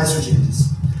exclusively on price rigidities.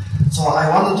 So I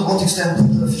wonder to what extent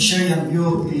the Fisherian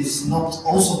view is not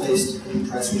also based on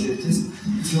price rigidities.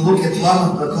 If you look at one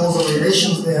of the causal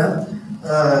relations there,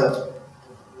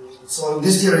 so in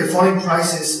this theory, falling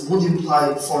prices would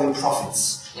imply falling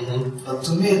profits. But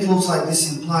to me, it looks like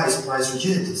this implies price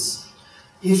rigidities.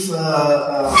 If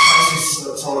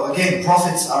prices, so again,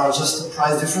 profits are just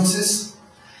price differences,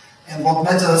 and what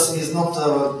matters is not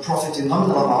the profit in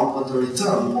nominal amount, but the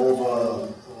return over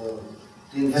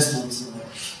the investment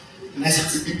in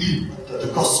assets,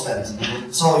 the cost spent.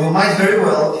 So you might very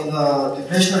well, in a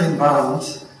deflationary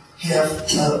environment, have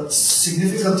a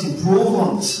significant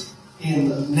improvement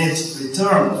in net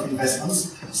return of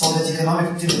investments, so that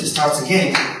economic activity starts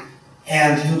again,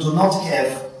 and you do not have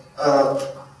a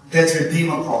debt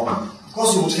repayment problem. Of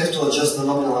course, you would have to adjust the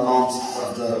nominal amount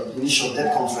of the initial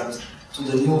debt contract to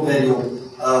the new value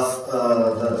of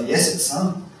the assets,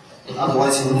 huh?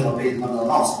 Otherwise you will never pay the nominal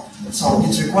amounts. So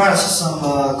it requires some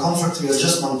contractual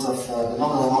adjustment of the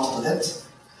nominal amount of the debt.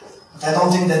 But I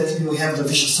don't think that you have the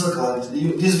vicious circle. And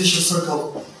this vicious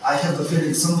circle, I have the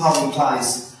feeling, somehow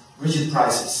implies rigid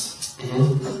prices.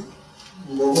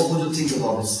 What would you think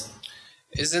about this?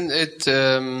 Isn't it,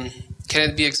 can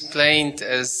it be explained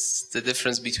as the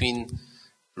difference between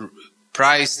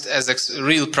priced as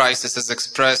real prices as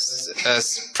expressed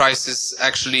as prices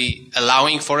actually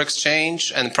allowing for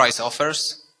exchange and price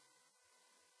offers?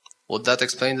 Would that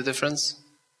explain the difference?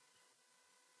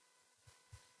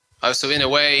 So in a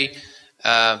way,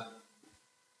 the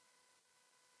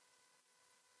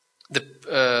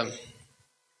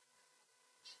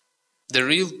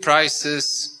real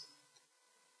prices.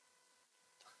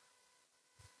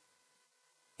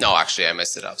 No, actually, I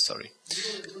messed it up. Sorry.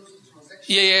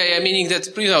 Yeah. Meaning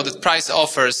that, you know, the price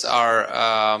offers are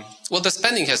well, the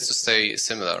spending has to stay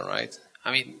similar, right?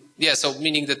 I mean, yeah. So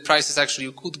meaning that prices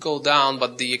actually could go down,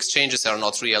 but the exchanges are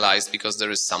not realized because there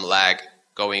is some lag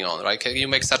going on, right? Can you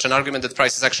make such an argument that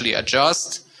prices actually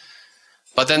adjust,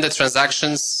 but then the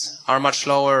transactions are much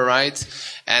lower, right?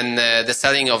 And the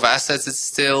selling of assets is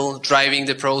still driving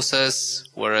the process,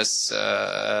 whereas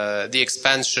the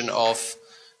expansion of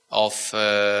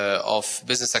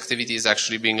business activity is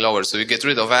actually being lower. So you get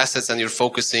rid of assets and you're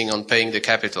focusing on paying the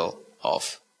capital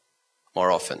off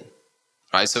more often,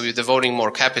 right? So you're devoting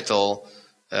more capital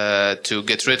to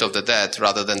get rid of the debt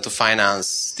rather than to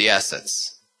finance the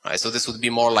assets, right? So this would be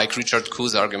more like Richard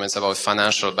Kuh's arguments about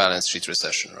financial balance sheet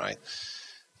recession, right?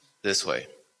 This way,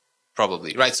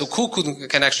 probably, right? So Kuh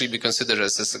can actually be considered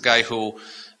as a guy who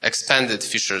expanded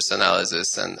Fisher's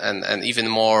analysis and even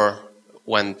more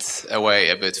went away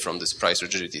a bit from this price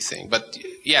rigidity thing. But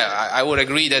yeah, I would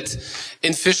agree that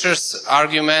in Fisher's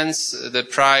arguments, the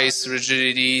price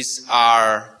rigidities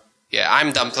are, yeah,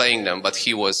 I'm downplaying them, but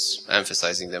he was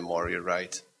emphasizing them more, you're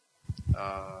right.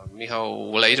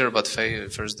 Michał, later, but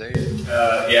first day?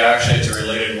 Yeah, actually it's a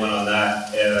related one on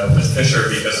that with Fisher,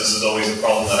 because this is always a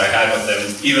problem that I had with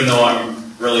him. Even though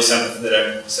I'm really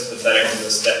sympathetic to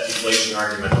this debt deflation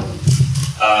argument,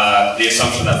 the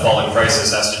assumption that falling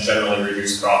prices has to generally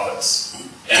reduce profits.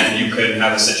 And you could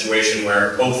have a situation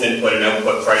where both input and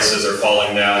output prices are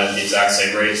falling down at the exact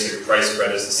same rate, so your price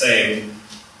spread is the same,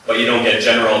 but you don't get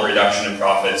general reduction in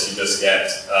profits, you just get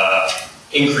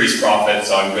increased profits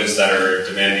on goods that are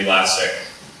demand elastic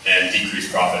and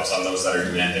decreased profits on those that are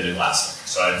demand inelastic.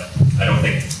 So I don't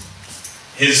think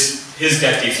his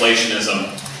debt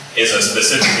deflationism is a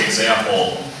specific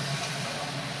example,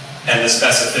 and the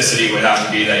specificity would have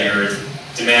to be that your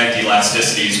demand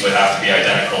elasticities would have to be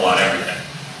identical on everything.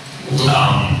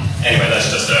 Anyway, that's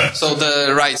just a... So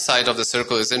the right side of the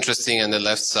circle is interesting and the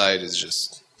left side is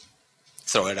just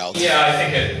throw it out. Yeah, I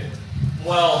think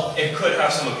it could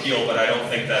have some appeal, but I don't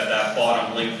think that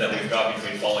bottom link that we've got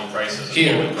between falling prices and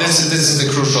here, this is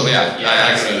the crucial, yeah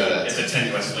I agree with that. It's a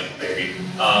tenuous link, maybe.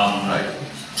 Right.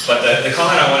 But the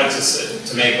comment I wanted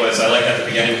to make was, I like at the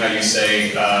beginning how you say,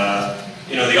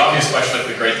 you know, the obvious question of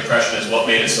the Great Depression is what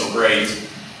made it so great,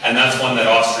 and that's one that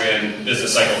Austrian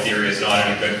business cycle theory is not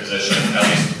in a good position, at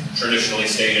least traditionally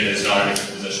stated, is not in a good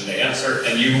position to answer,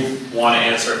 and you want to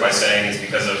answer it by saying it's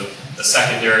because of the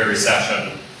secondary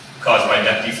recession caused by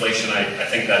debt deflation. I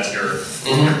think that's your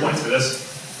point to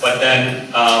this. But then,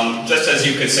 just as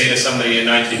you could say to somebody in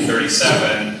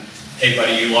 1937, hey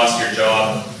buddy, you lost your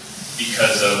job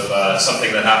because of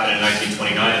something that happened in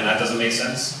 1929, and that doesn't make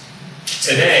sense.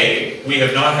 Today, we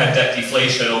have not had debt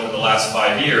deflation over the last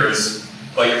 5 years,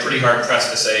 but you're pretty hard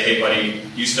pressed to say, hey buddy,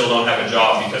 you still don't have a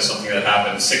job because something that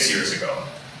happened 6 years ago,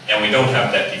 and we don't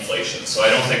have debt deflation. So I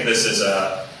don't think this is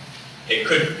it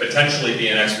could potentially be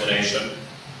an explanation,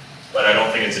 but I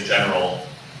don't think it's a general.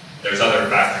 There's other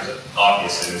factors,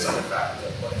 obviously there's other factors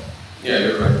at play. Yeah,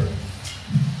 you're right.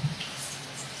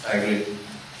 I agree.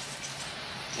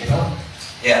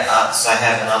 Yeah, so I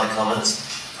have another comment.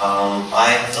 I'm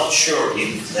not sure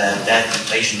if that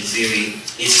inflation theory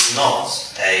is not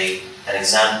an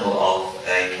example of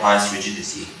a price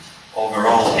rigidity.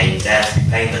 Overall, a debt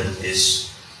repayment is,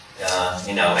 a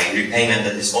repayment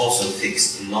that is also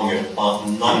fixed in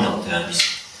nominal terms.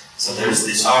 So there is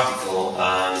this article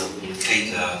in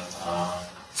Cato,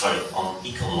 on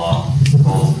Econ Law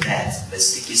called Debt, the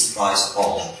stickiest price of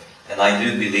all. And I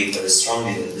do believe very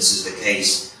strongly that this is the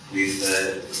case with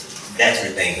debt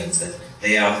repayments, that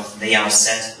they are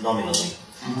set nominally.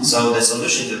 So the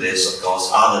solution to this, of course,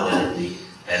 other than the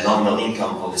nominal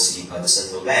income policy by the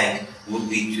central bank, would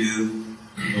be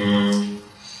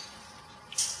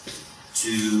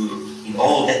in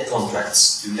all debt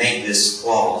contracts, to make this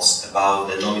clause about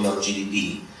the nominal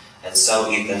GDP. And so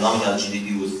if the nominal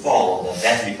GDP would fall, the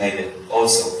debt repayment would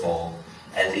also fall.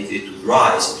 And if it would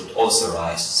rise, it would also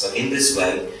rise. So in this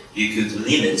way, you could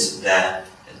limit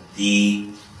the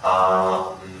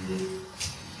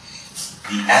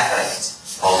effect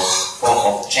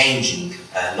of changing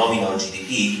nominal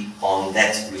GDP on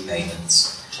debt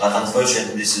repayments. But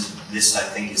unfortunately, this I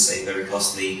think is a very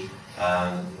costly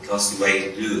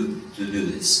way to do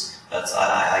this. But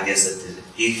I guess that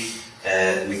if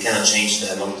we cannot change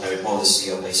the monetary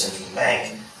policy of a central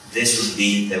bank, this would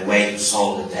be the way to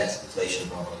solve the debt inflation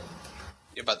problem.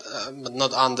 Yeah, but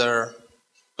not under.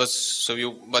 But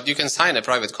you can sign a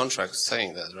private contract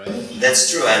saying that, right? That's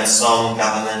true, and some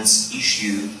governments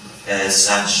issue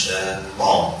such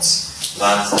bonds.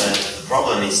 But the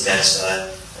problem is that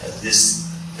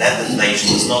debt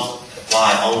inflation does not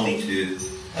apply only to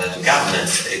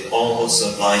governments. It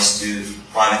also applies to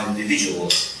private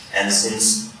individuals. And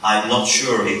since I'm not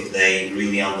sure if they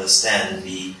really understand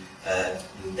the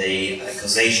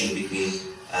causation between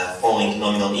falling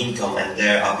nominal income and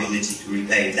their ability to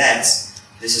repay debts,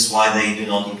 this is why they do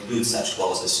not include such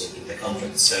clauses in the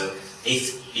contract. So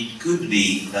if it could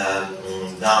be done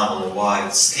on a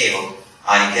wide scale,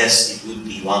 I guess it would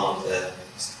be one of the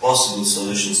possible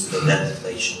solutions to the debt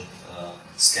inflation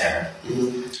scare.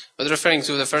 But referring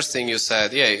to the first thing you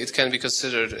said, yeah, it can be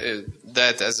considered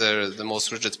debt as the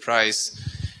most rigid price.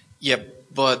 Yeah,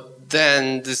 but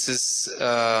then this is...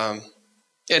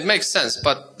 it makes sense,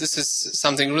 but this is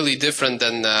something really different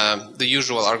than the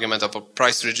usual argument of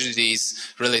price rigidities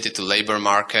related to labor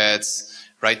markets,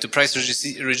 right? To price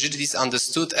rigidities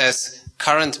understood as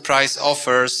current price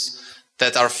offers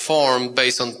that are formed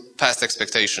based on past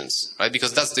expectations, right?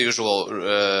 Because that's the usual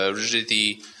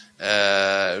rigidity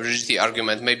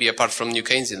argument, maybe apart from New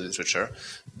Keynesian literature,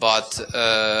 but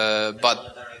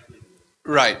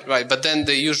Right. But then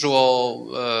the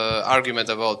usual argument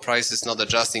about prices not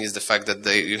adjusting is the fact that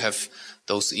you have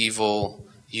those evil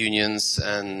unions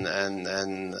and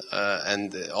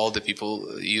all the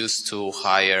people used to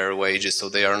higher wages, so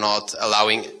they are not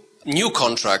allowing new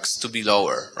contracts to be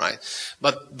lower, right?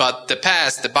 But the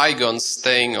past, the bygones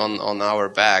staying on our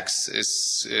backs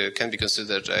can be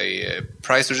considered a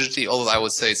price rigidity, although I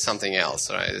would say it's something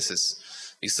else, right?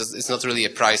 It's not really a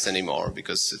price anymore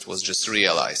because it was just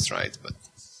realized, right? But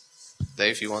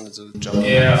Dave, you wanted to jump in?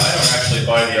 Yeah, I don't actually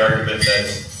buy the argument that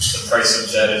the price of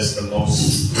debt is the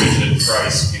most rigid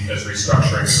price because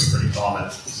restructurings are pretty common.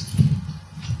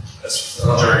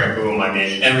 During a boom, I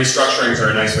mean. And restructurings are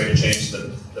a nice way to change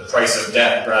the price of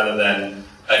debt rather than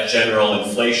a general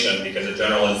inflation, because a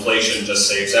general inflation just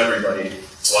saves everybody.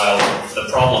 While the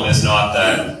problem is not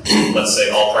that, let's say,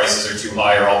 all prices are too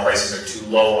high or all prices are too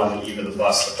low on the eve of the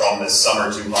bust. The problem is some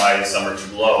are too high and some are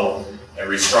too low. And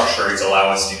restructurings allow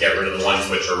us to get rid of the ones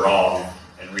which are wrong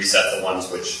and reset the ones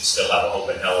which still have a hope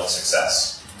in hell of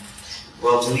success.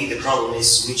 Well, to me the problem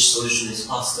is which solution is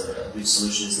faster and which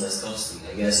solution is less costly.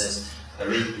 I guess as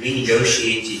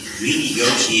renegotiating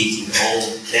all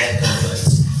debt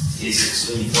contracts is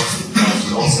extremely costly because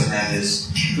you also have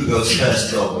this who goes first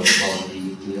problem from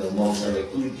the monetary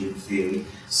equilibrium theory.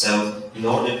 So in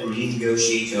order to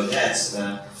renegotiate your debts,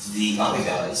 the other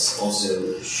guys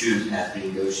also should have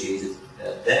renegotiated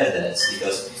their debts,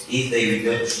 because if they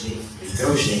negotiate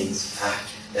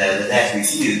the debt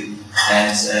with you and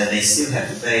they still have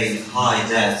to pay high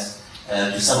debt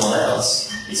to someone else,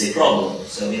 it's a problem.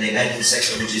 So in a banking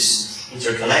sector which is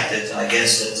interconnected, I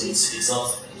guess that it's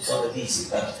not that easy,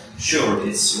 but sure,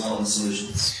 it's one of the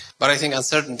solutions. But I think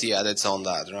uncertainty added on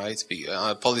that, right?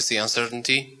 Policy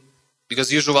uncertainty. Because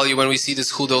usually when we see this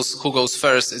who goes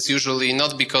first, it's usually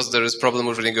not because there is problem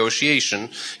with negotiation.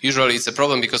 Usually it's a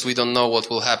problem because we don't know what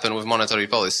will happen with monetary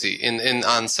policy in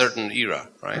uncertain era,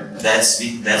 right? That's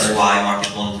why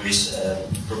market monetarists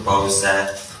propose that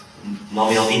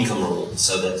nominal income rule,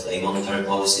 so that a monetary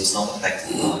policy is not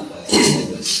affected by things like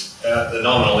this. The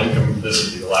nominal income, this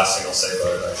would be the last thing I'll say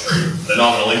about it, actually. The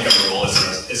nominal income rule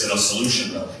isn't a solution,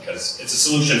 though, because it's a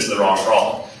solution to the wrong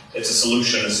problem. It's a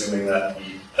solution assuming that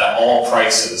all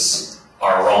prices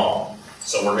are wrong.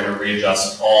 So we're going to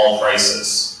readjust all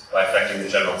prices by affecting the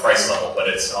general price level, but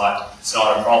it's not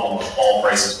a problem of all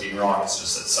prices being wrong. It's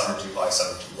just that some are too high,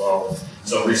 some are too low.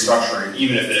 So restructuring,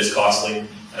 even if it is costly,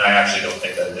 and I actually don't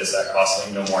think that it is that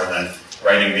costly, no more than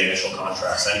writing the initial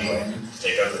contracts anyway, to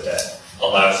take out the debt,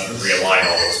 allows you to realign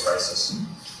all those prices.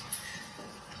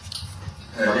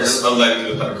 Yes, I'd like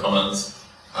to have a comment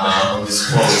on these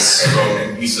quotes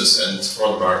about Mises and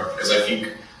Rothbard, because I think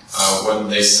when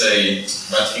they say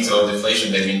bad things about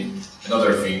deflation, they mean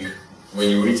another thing. When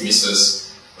you read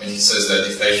Mises, when he says that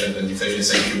deflation, then deflation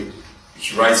is like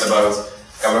he writes about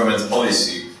government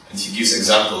policy, and he gives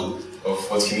example of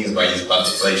what he means by this bad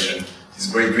deflation. It's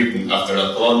Great Britain after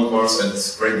Napoleonic Wars and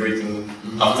Great Britain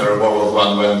after World War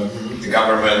I, when the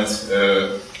government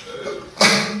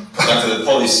conducted a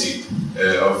policy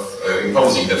of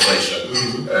imposing deflation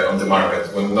on the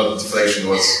market, when not deflation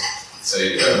was,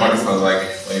 say, a market fund, like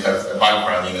when you have a bank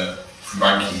running a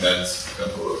banking that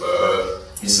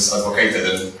Mises advocated,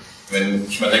 and when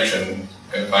Human Action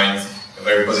can find a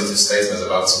very positive statement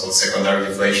about so-called secondary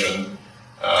deflation.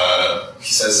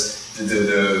 He says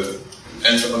the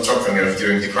entrepreneurs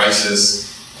during the crisis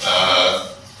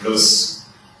lose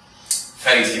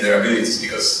faith in their abilities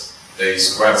because they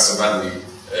squat so badly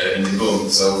in the boom,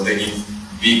 so they need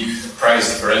big price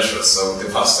differentials. So the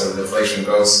faster deflation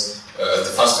goes,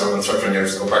 the faster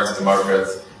entrepreneurs go back to the market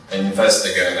and invest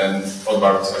again. And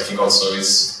Rothbard, I think, also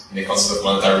is in the concept of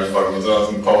monetary reform. You do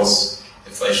not impose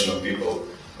deflation on people.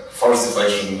 Forced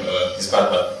deflation is bad,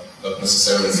 but not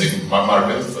necessarily the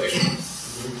market deflation.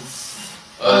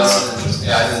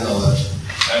 Yeah, I didn't know that.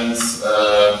 And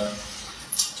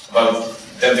about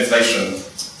debt deflation,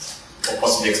 or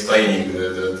possibly explaining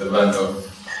the length of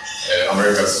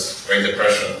America's Great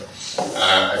Depression,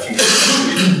 I think that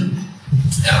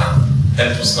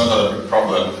debt was not a big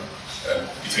problem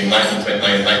between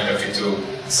 1929 and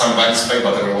 1932. Some banks failed,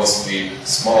 but there were mostly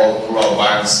small rural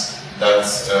banks that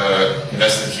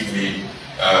invested heavily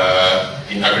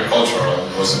in agriculture.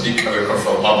 There was a big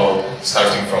agricultural bubble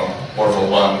starting from World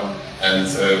War I and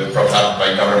propped up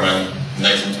by government in the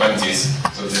 1920s.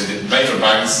 So the major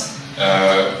banks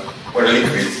were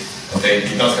liquid. They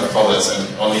did not have problems, and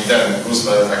only then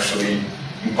Roosevelt actually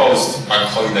imposed bank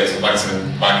holidays on banks,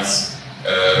 and banks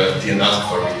didn't ask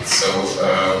for it. So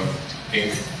I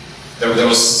think there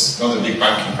was not a big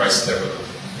banking crisis there, but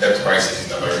debt crisis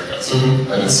in America. So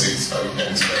let's see how we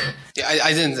can explain. Yeah,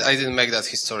 I didn't make that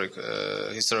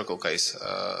historical case.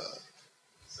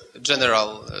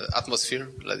 General atmosphere.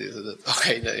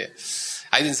 Okay, yeah.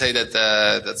 I didn't say that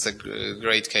that's a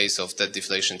great case of that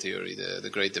deflation theory, the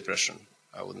Great Depression.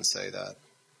 I wouldn't say that.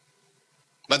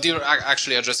 But you're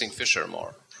actually addressing Fisher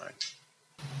more, right?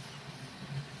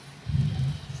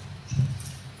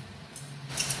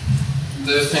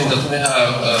 Do you think that we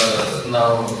have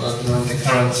now, during the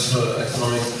current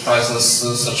economic crisis,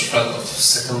 such threat of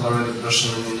secondary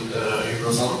depression in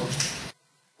Eurozone?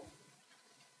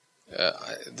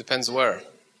 It depends where.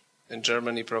 In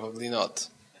Germany, probably not.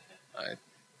 Right?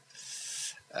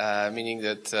 Meaning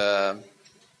that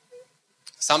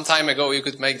some time ago you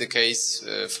could make the case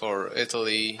for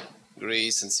Italy,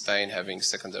 Greece, and Spain having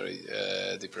secondary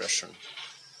depression.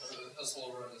 Has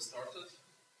already started?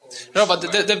 No, but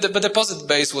the deposit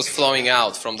base was flowing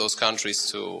out from those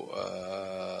countries to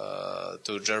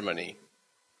Germany.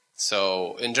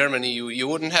 So in Germany you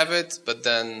wouldn't have it, but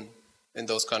then in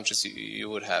those countries you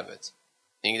would have it.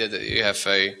 Meaning that you have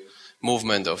a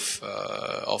movement of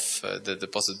the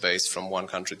deposit base from one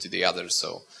country to the other.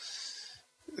 So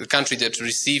the country that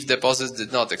received deposits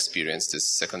did not experience this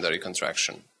secondary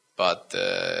contraction, but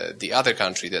the other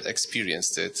country that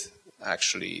experienced it,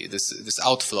 actually this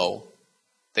outflow,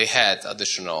 they had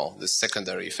this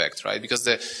secondary effect, right? Because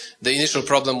the initial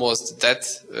problem was the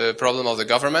debt problem of the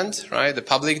government, right? The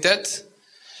public debt.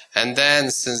 And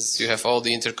then since you have all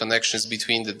the interconnections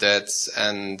between the debts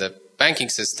and the banking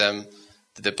system,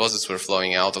 the deposits were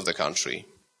flowing out of the country.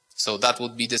 So that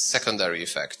would be the secondary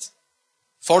effect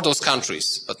for those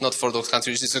countries, but not for those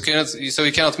countries. So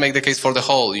you cannot make the case for the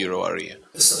whole euro area.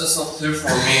 It's not clear for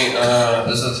me.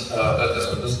 Is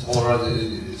it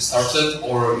already started,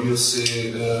 or you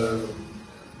see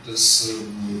this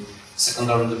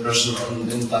secondary depression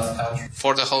in that country.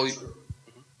 For the whole,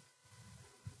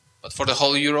 but for the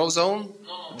whole Eurozone,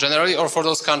 generally, or for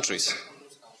those countries?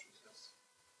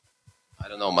 I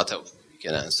don't know, Mateusz, you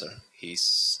can answer.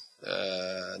 He's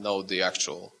know the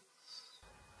actual.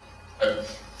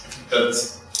 That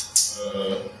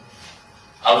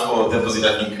outflow deposit,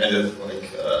 I think, ended like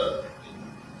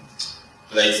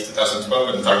in late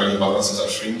 2012, and target balances are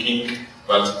shrinking.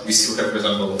 But we still have, for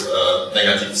example,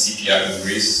 negative CPI in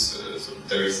Greece, so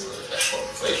there is actual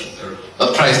inflation there.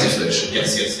 Not price deflation.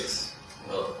 Yes.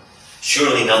 Well,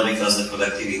 surely not because the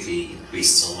productivity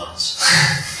increased so much.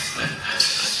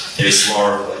 There is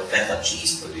more feta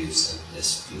cheese produced and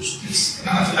less produced cheese.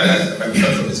 I'm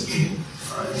sure from this.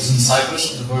 Isn't Cyprus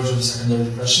on the verge of a secondary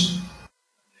depression?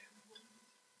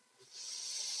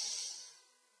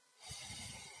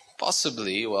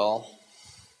 Possibly, well,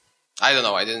 I don't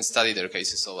know. I didn't study their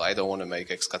cases, so I don't want to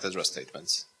make ex cathedra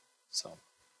statements. So,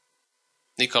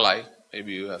 Nikolai,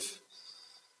 maybe you have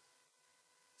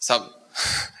some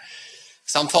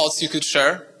some thoughts you could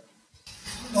share.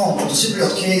 No, but the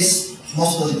Cypriot case,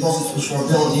 most of the deposits which were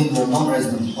built in were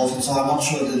non-resident deposits, so I'm not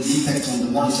sure that the impact on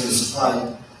the monetary supply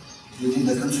within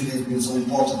the country has been so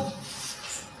important.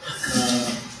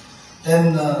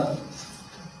 Then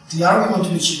the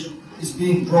argument which is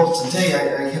being brought today,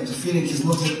 I have the feeling, is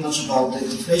not that much about the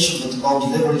deflation, but about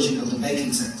the leveraging of the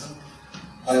banking sector,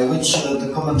 by which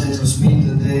the commentators mean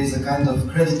that there is a kind of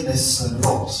creditless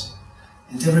growth,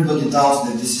 and everybody doubts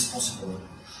that this is possible.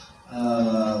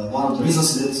 One of the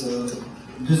reasons is that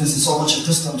business is so much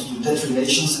accustomed to debt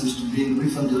relations and to being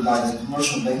refunded by the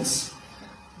commercial banks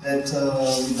that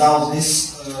without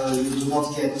this you do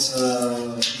not get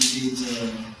indeed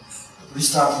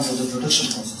restarting of the production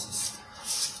processes.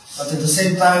 But at the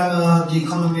same time, the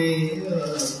economy,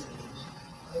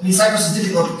 Cyprus is a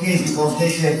difficult case because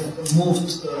they have moved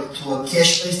to a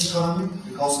cash-based economy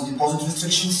because of deposit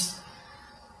restrictions.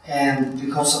 And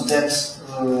because of that,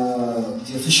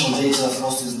 the official data for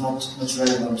us is not much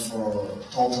relevant for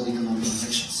total economic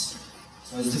transactions.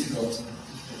 So it's difficult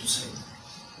to say.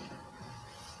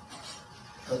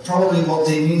 But probably what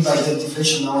they mean by debt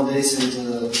deflation nowadays and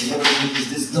is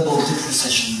this double-dip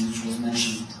recession which was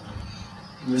mentioned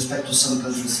in respect to some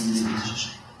countries in the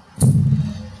region.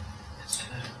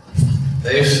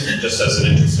 Dave? Just as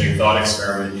an interesting thought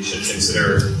experiment, you should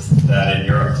consider that in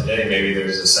Europe today, maybe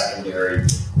there's a secondary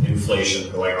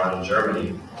inflation going on in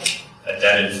Germany, a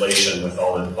debt inflation with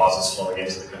all the deposits flowing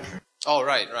into the country. Oh,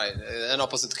 right. An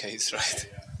opposite case, right.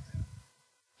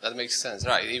 That makes sense,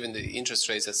 right. Even the interest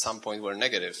rates at some point were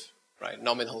negative, right.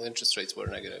 Nominal interest rates were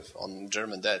negative on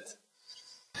German debt.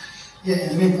 Yeah,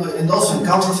 I mean, and also in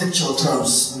counterfactual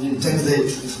terms, I mean, thanks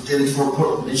David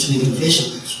for mentioning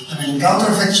inflation. I mean, in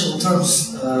counterfactual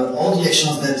terms, all the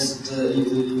actions that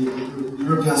the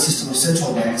European system of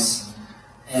central banks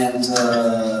and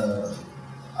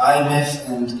IMF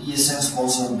and ESM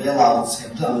sponsored bailouts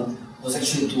have done was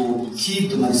actually to keep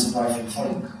the money supply from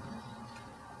falling,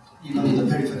 even in the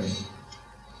periphery.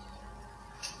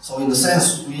 So in a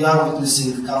sense, we are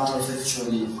witnessing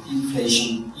counterfactually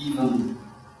inflation even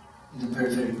in the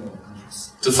peripheral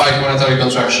countries. To fight monetary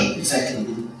contraction. Exactly.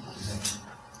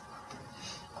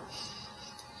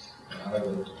 I have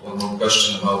one more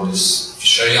question about this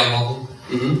Fisherian model.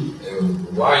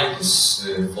 Why is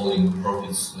falling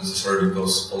profits necessarily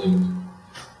cause falling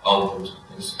output?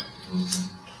 Yes.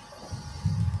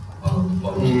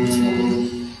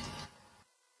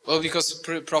 Well, because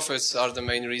profits are the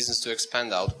main reasons to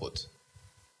expand output,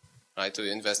 right? To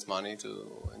invest money,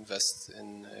 to invest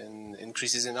in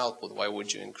increases in output. Why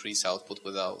would you increase output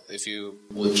without, if you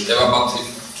would? Yeah, but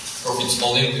if profits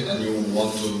falling and you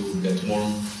want to get more,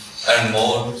 earn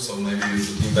more, so maybe you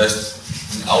should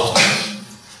invest in output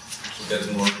to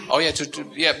get more. Oh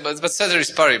yeah, but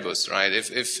ceteris paribus, right?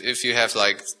 If you have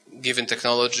like given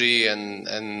technology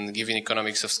and given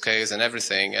economics of scales and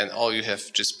everything, and all you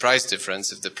have just price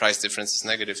difference. If the price difference is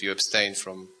negative, you abstain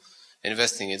from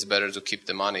investing. It's better to keep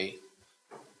the money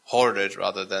hoarded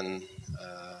rather than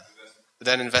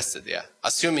invested. Yeah,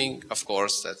 assuming, of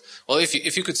course, that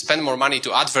if you could spend more money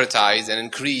to advertise and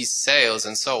increase sales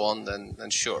and so on, then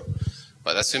sure.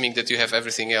 But assuming that you have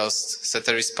everything else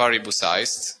ceteris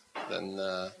paribusized,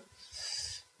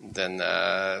 then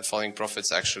falling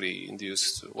profits actually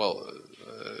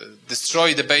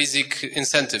destroy the basic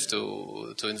incentive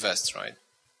to invest, right?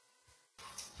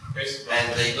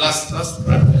 And last,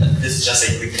 this is just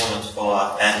a quick comment to follow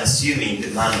up. And assuming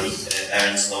the money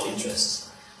earns no interest,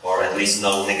 or at least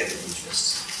no negative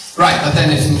interest. Right, but then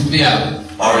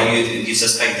Or you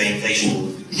suspect the inflation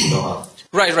will go up.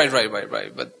 Right.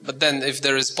 But then if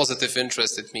there is positive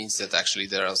interest, it means that actually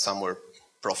there are somewhere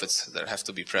profits that have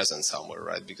to be present somewhere,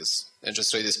 right? Because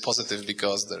interest rate is positive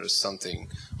because there is something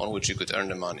on which you could earn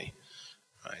the money,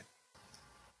 right?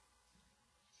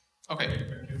 Okay.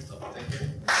 Thank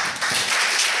you.